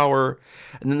Godzilla's power.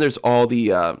 And then there's all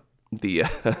the the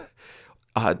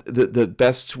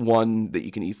best one that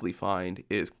you can easily find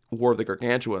is War of the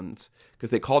Gargantuans, because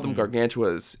they called them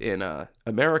Gargantuas in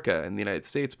America and the United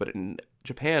States, but in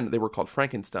Japan they were called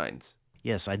Frankensteins.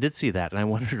 Yes, I did see that, and I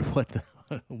wondered what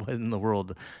in the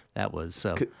world that was.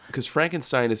 So Because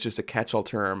Frankenstein is just a catch-all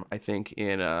term, I think,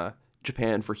 in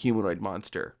Japan for humanoid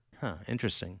monster.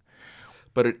 interesting.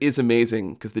 But it is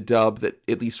amazing because the dub that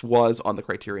at least was on the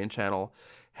Criterion Channel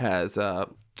has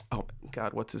oh my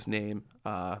God, what's his name?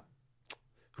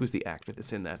 Who's the actor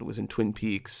that's in that? It was in Twin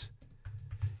Peaks,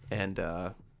 and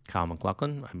Kyle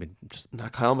MacLachlan. I mean, just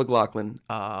not Kyle MacLachlan.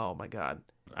 Oh my God,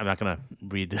 I'm not gonna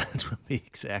read Twin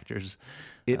Peaks actors.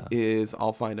 it is.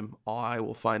 I'll find him. I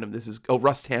will find him. This is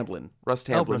Russ Tamblyn. Russ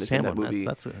Tamblyn Russ is in that Tamblyn. movie,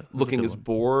 That's a looking good as one.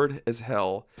 bored as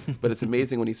hell. But it's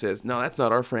amazing when he says, "No, that's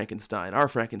not our Frankenstein. Our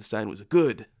Frankenstein was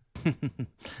good."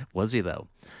 Was he though?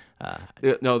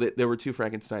 No, there were two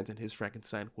Frankensteins, and his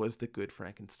Frankenstein was the good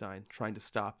Frankenstein, trying to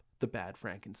stop the bad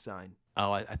Frankenstein.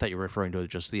 Oh, I thought you were referring to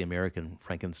just the American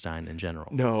Frankenstein in general.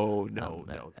 No.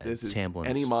 This is Tamblin's.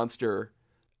 any monster,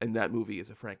 and that movie is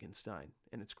a Frankenstein,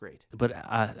 and it's great. But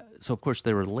so of course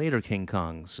there were later King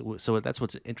Kongs. So that's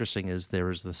what's interesting is there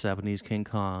was the '70s King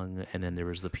Kong, and then there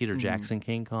was the Peter Jackson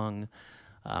King Kong,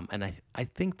 and I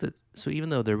think that so even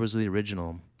though there was the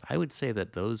original, I would say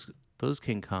that those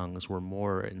King Kongs were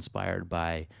more inspired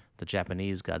by the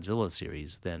Japanese Godzilla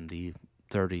series than the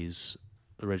 '30s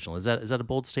original. Is that a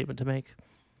bold statement to make?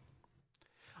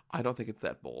 I don't think it's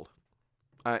that bold.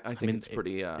 I think it's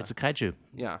pretty. It's a kaiju.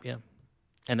 Yeah. Yeah.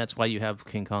 And that's why you have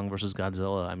King Kong versus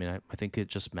Godzilla. I mean, I think it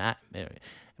just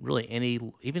really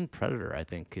even Predator. I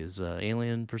think is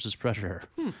Alien versus Predator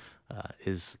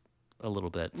is a little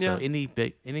bit. So Yeah.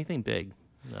 anything big.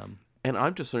 And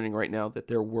I'm just learning right now that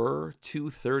there were two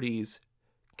 '30s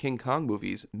King Kong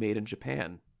movies made in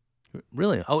Japan.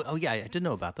 Really? Oh yeah, I did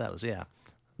know about those. Yeah.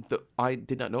 I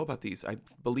did not know about these. I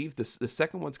believe the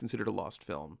second one's considered a lost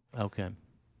film. Okay.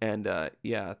 And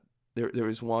yeah, there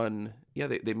was one. Yeah,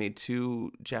 they made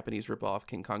two Japanese ripoff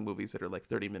King Kong movies that are like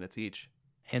 30 minutes each.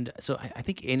 And so I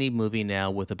think any movie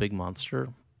now with a big monster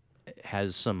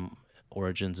has some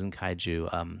origins in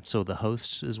kaiju. So The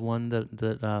Host is one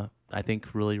that I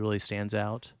think really stands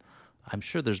out. I'm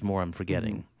sure there's more I'm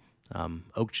forgetting.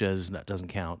 Okja doesn't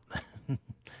count.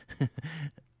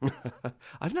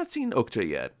 I've not seen Okja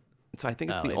yet, so I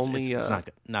think it's the only. It's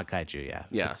not kaiju, yeah.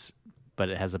 Yeah. But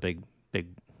it has a big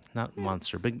not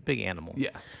monster, big animal. Yeah.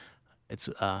 It's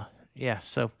yeah.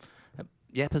 So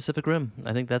yeah, Pacific Rim.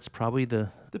 I think that's probably the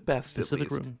best Pacific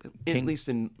at least, Rim. at least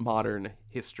in modern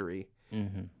history.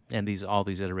 And all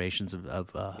these iterations of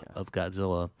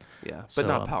Godzilla. Yeah, but So,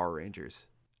 not Power Rangers.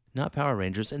 Not Power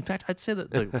Rangers. In fact, I'd say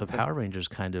that the Power Rangers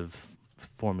kind of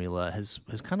formula has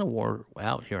kind of wore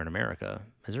out here in America.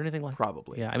 Is there anything like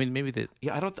Probably. Yeah, I mean maybe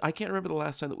Yeah, I can't remember the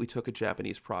last time that we took a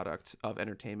Japanese product of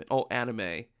entertainment. Oh,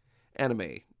 anime.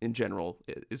 Anime in general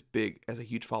is big, has a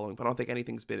huge following, but I don't think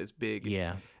anything's been as big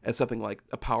as something like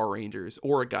a Power Rangers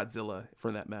or a Godzilla,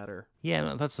 for that matter. Yeah,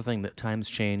 no, that's the thing, that times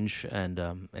change and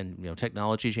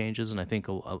technology changes, and I think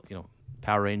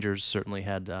Power Rangers certainly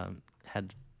had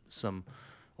some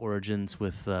origins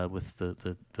with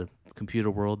the computer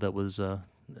world that was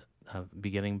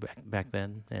beginning back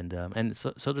then, and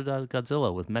so did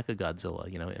Godzilla with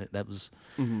Mechagodzilla. That was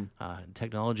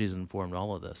technologies informed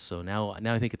all of this. So now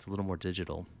I think it's a little more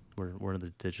digital. We're in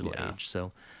the digital age.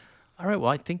 So, all right.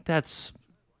 Well, I think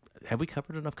have we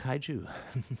covered enough kaiju?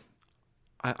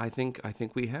 I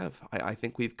think we have. I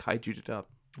think we've kaiju'd it up.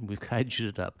 We've kaiju'd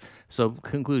it up. So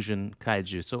conclusion,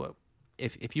 kaiju. So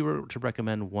if you were to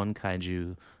recommend one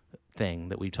kaiju thing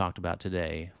that we talked about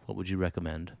today, what would you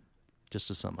recommend? Just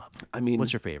to sum up. I mean,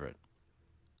 what's your favorite?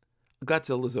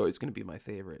 Godzilla's always going to be my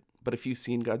favorite. But if you've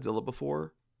seen Godzilla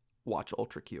before, watch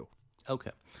Ultra Q.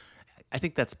 Okay. I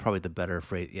think that's probably the better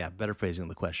phrase. Yeah, better phrasing of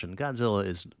the question. Godzilla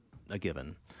is a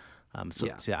given. So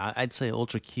I'd say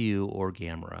Ultra Q or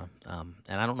Gamera. And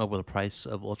I don't know what the price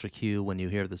of Ultra Q when you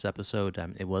hear this episode.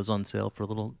 It was on sale for a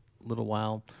little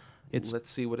while. Let's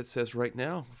see what it says right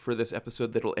now for this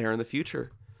episode that'll air in the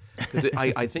future. Because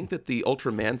I think that the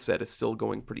Ultraman set is still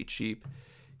going pretty cheap.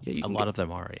 Yeah, a lot of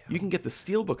them are. Yeah, you can get the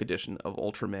Steelbook edition of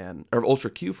Ultraman or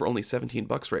Ultra Q for only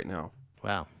 $17 right now.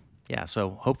 Wow. Yeah.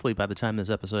 So hopefully by the time this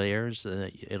episode airs,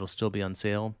 it'll still be on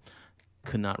sale.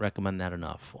 Could not recommend that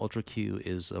enough. Ultra Q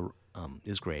is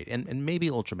great, and maybe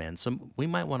Ultraman. So we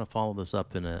might want to follow this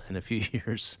up in a few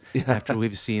years after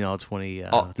we've seen all 20.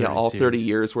 All 30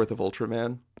 years worth of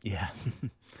Ultraman. Yeah.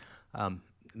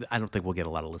 I don't think we'll get a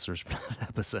lot of listeners for that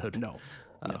episode. No.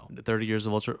 30 years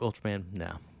of Ultraman?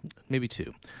 No. Maybe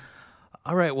 2.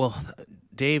 All right. Well,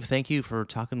 Dave, thank you for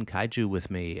talking kaiju with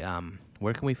me.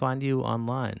 Where can we find you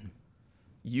online?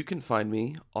 You can find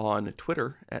me on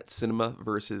Twitter at Cinema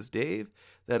vs. Dave.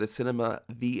 That is Cinema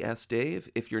vs. Dave.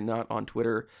 If you're not on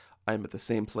Twitter, I'm at the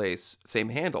same place, same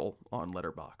handle on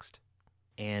Letterboxd.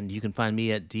 And you can find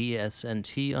me at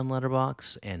DSNT on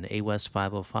Letterboxd and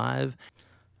AWest505.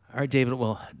 All right, David.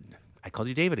 Well, I called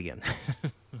you David again.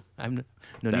 I'm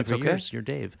known you for years. You're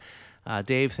Dave.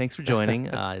 Dave, thanks for joining.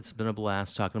 It's been a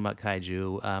blast talking about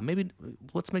kaiju. Maybe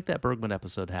let's make that Bergman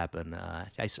episode happen.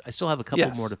 I still have a couple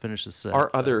more to finish this.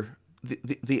 Our other,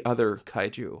 the other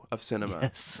kaiju of cinema,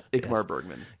 Ingmar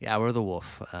Bergman. Yeah, Our the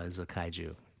Wolf is a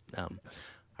kaiju. All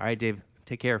right, Dave.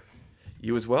 Take care.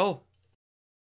 You as well.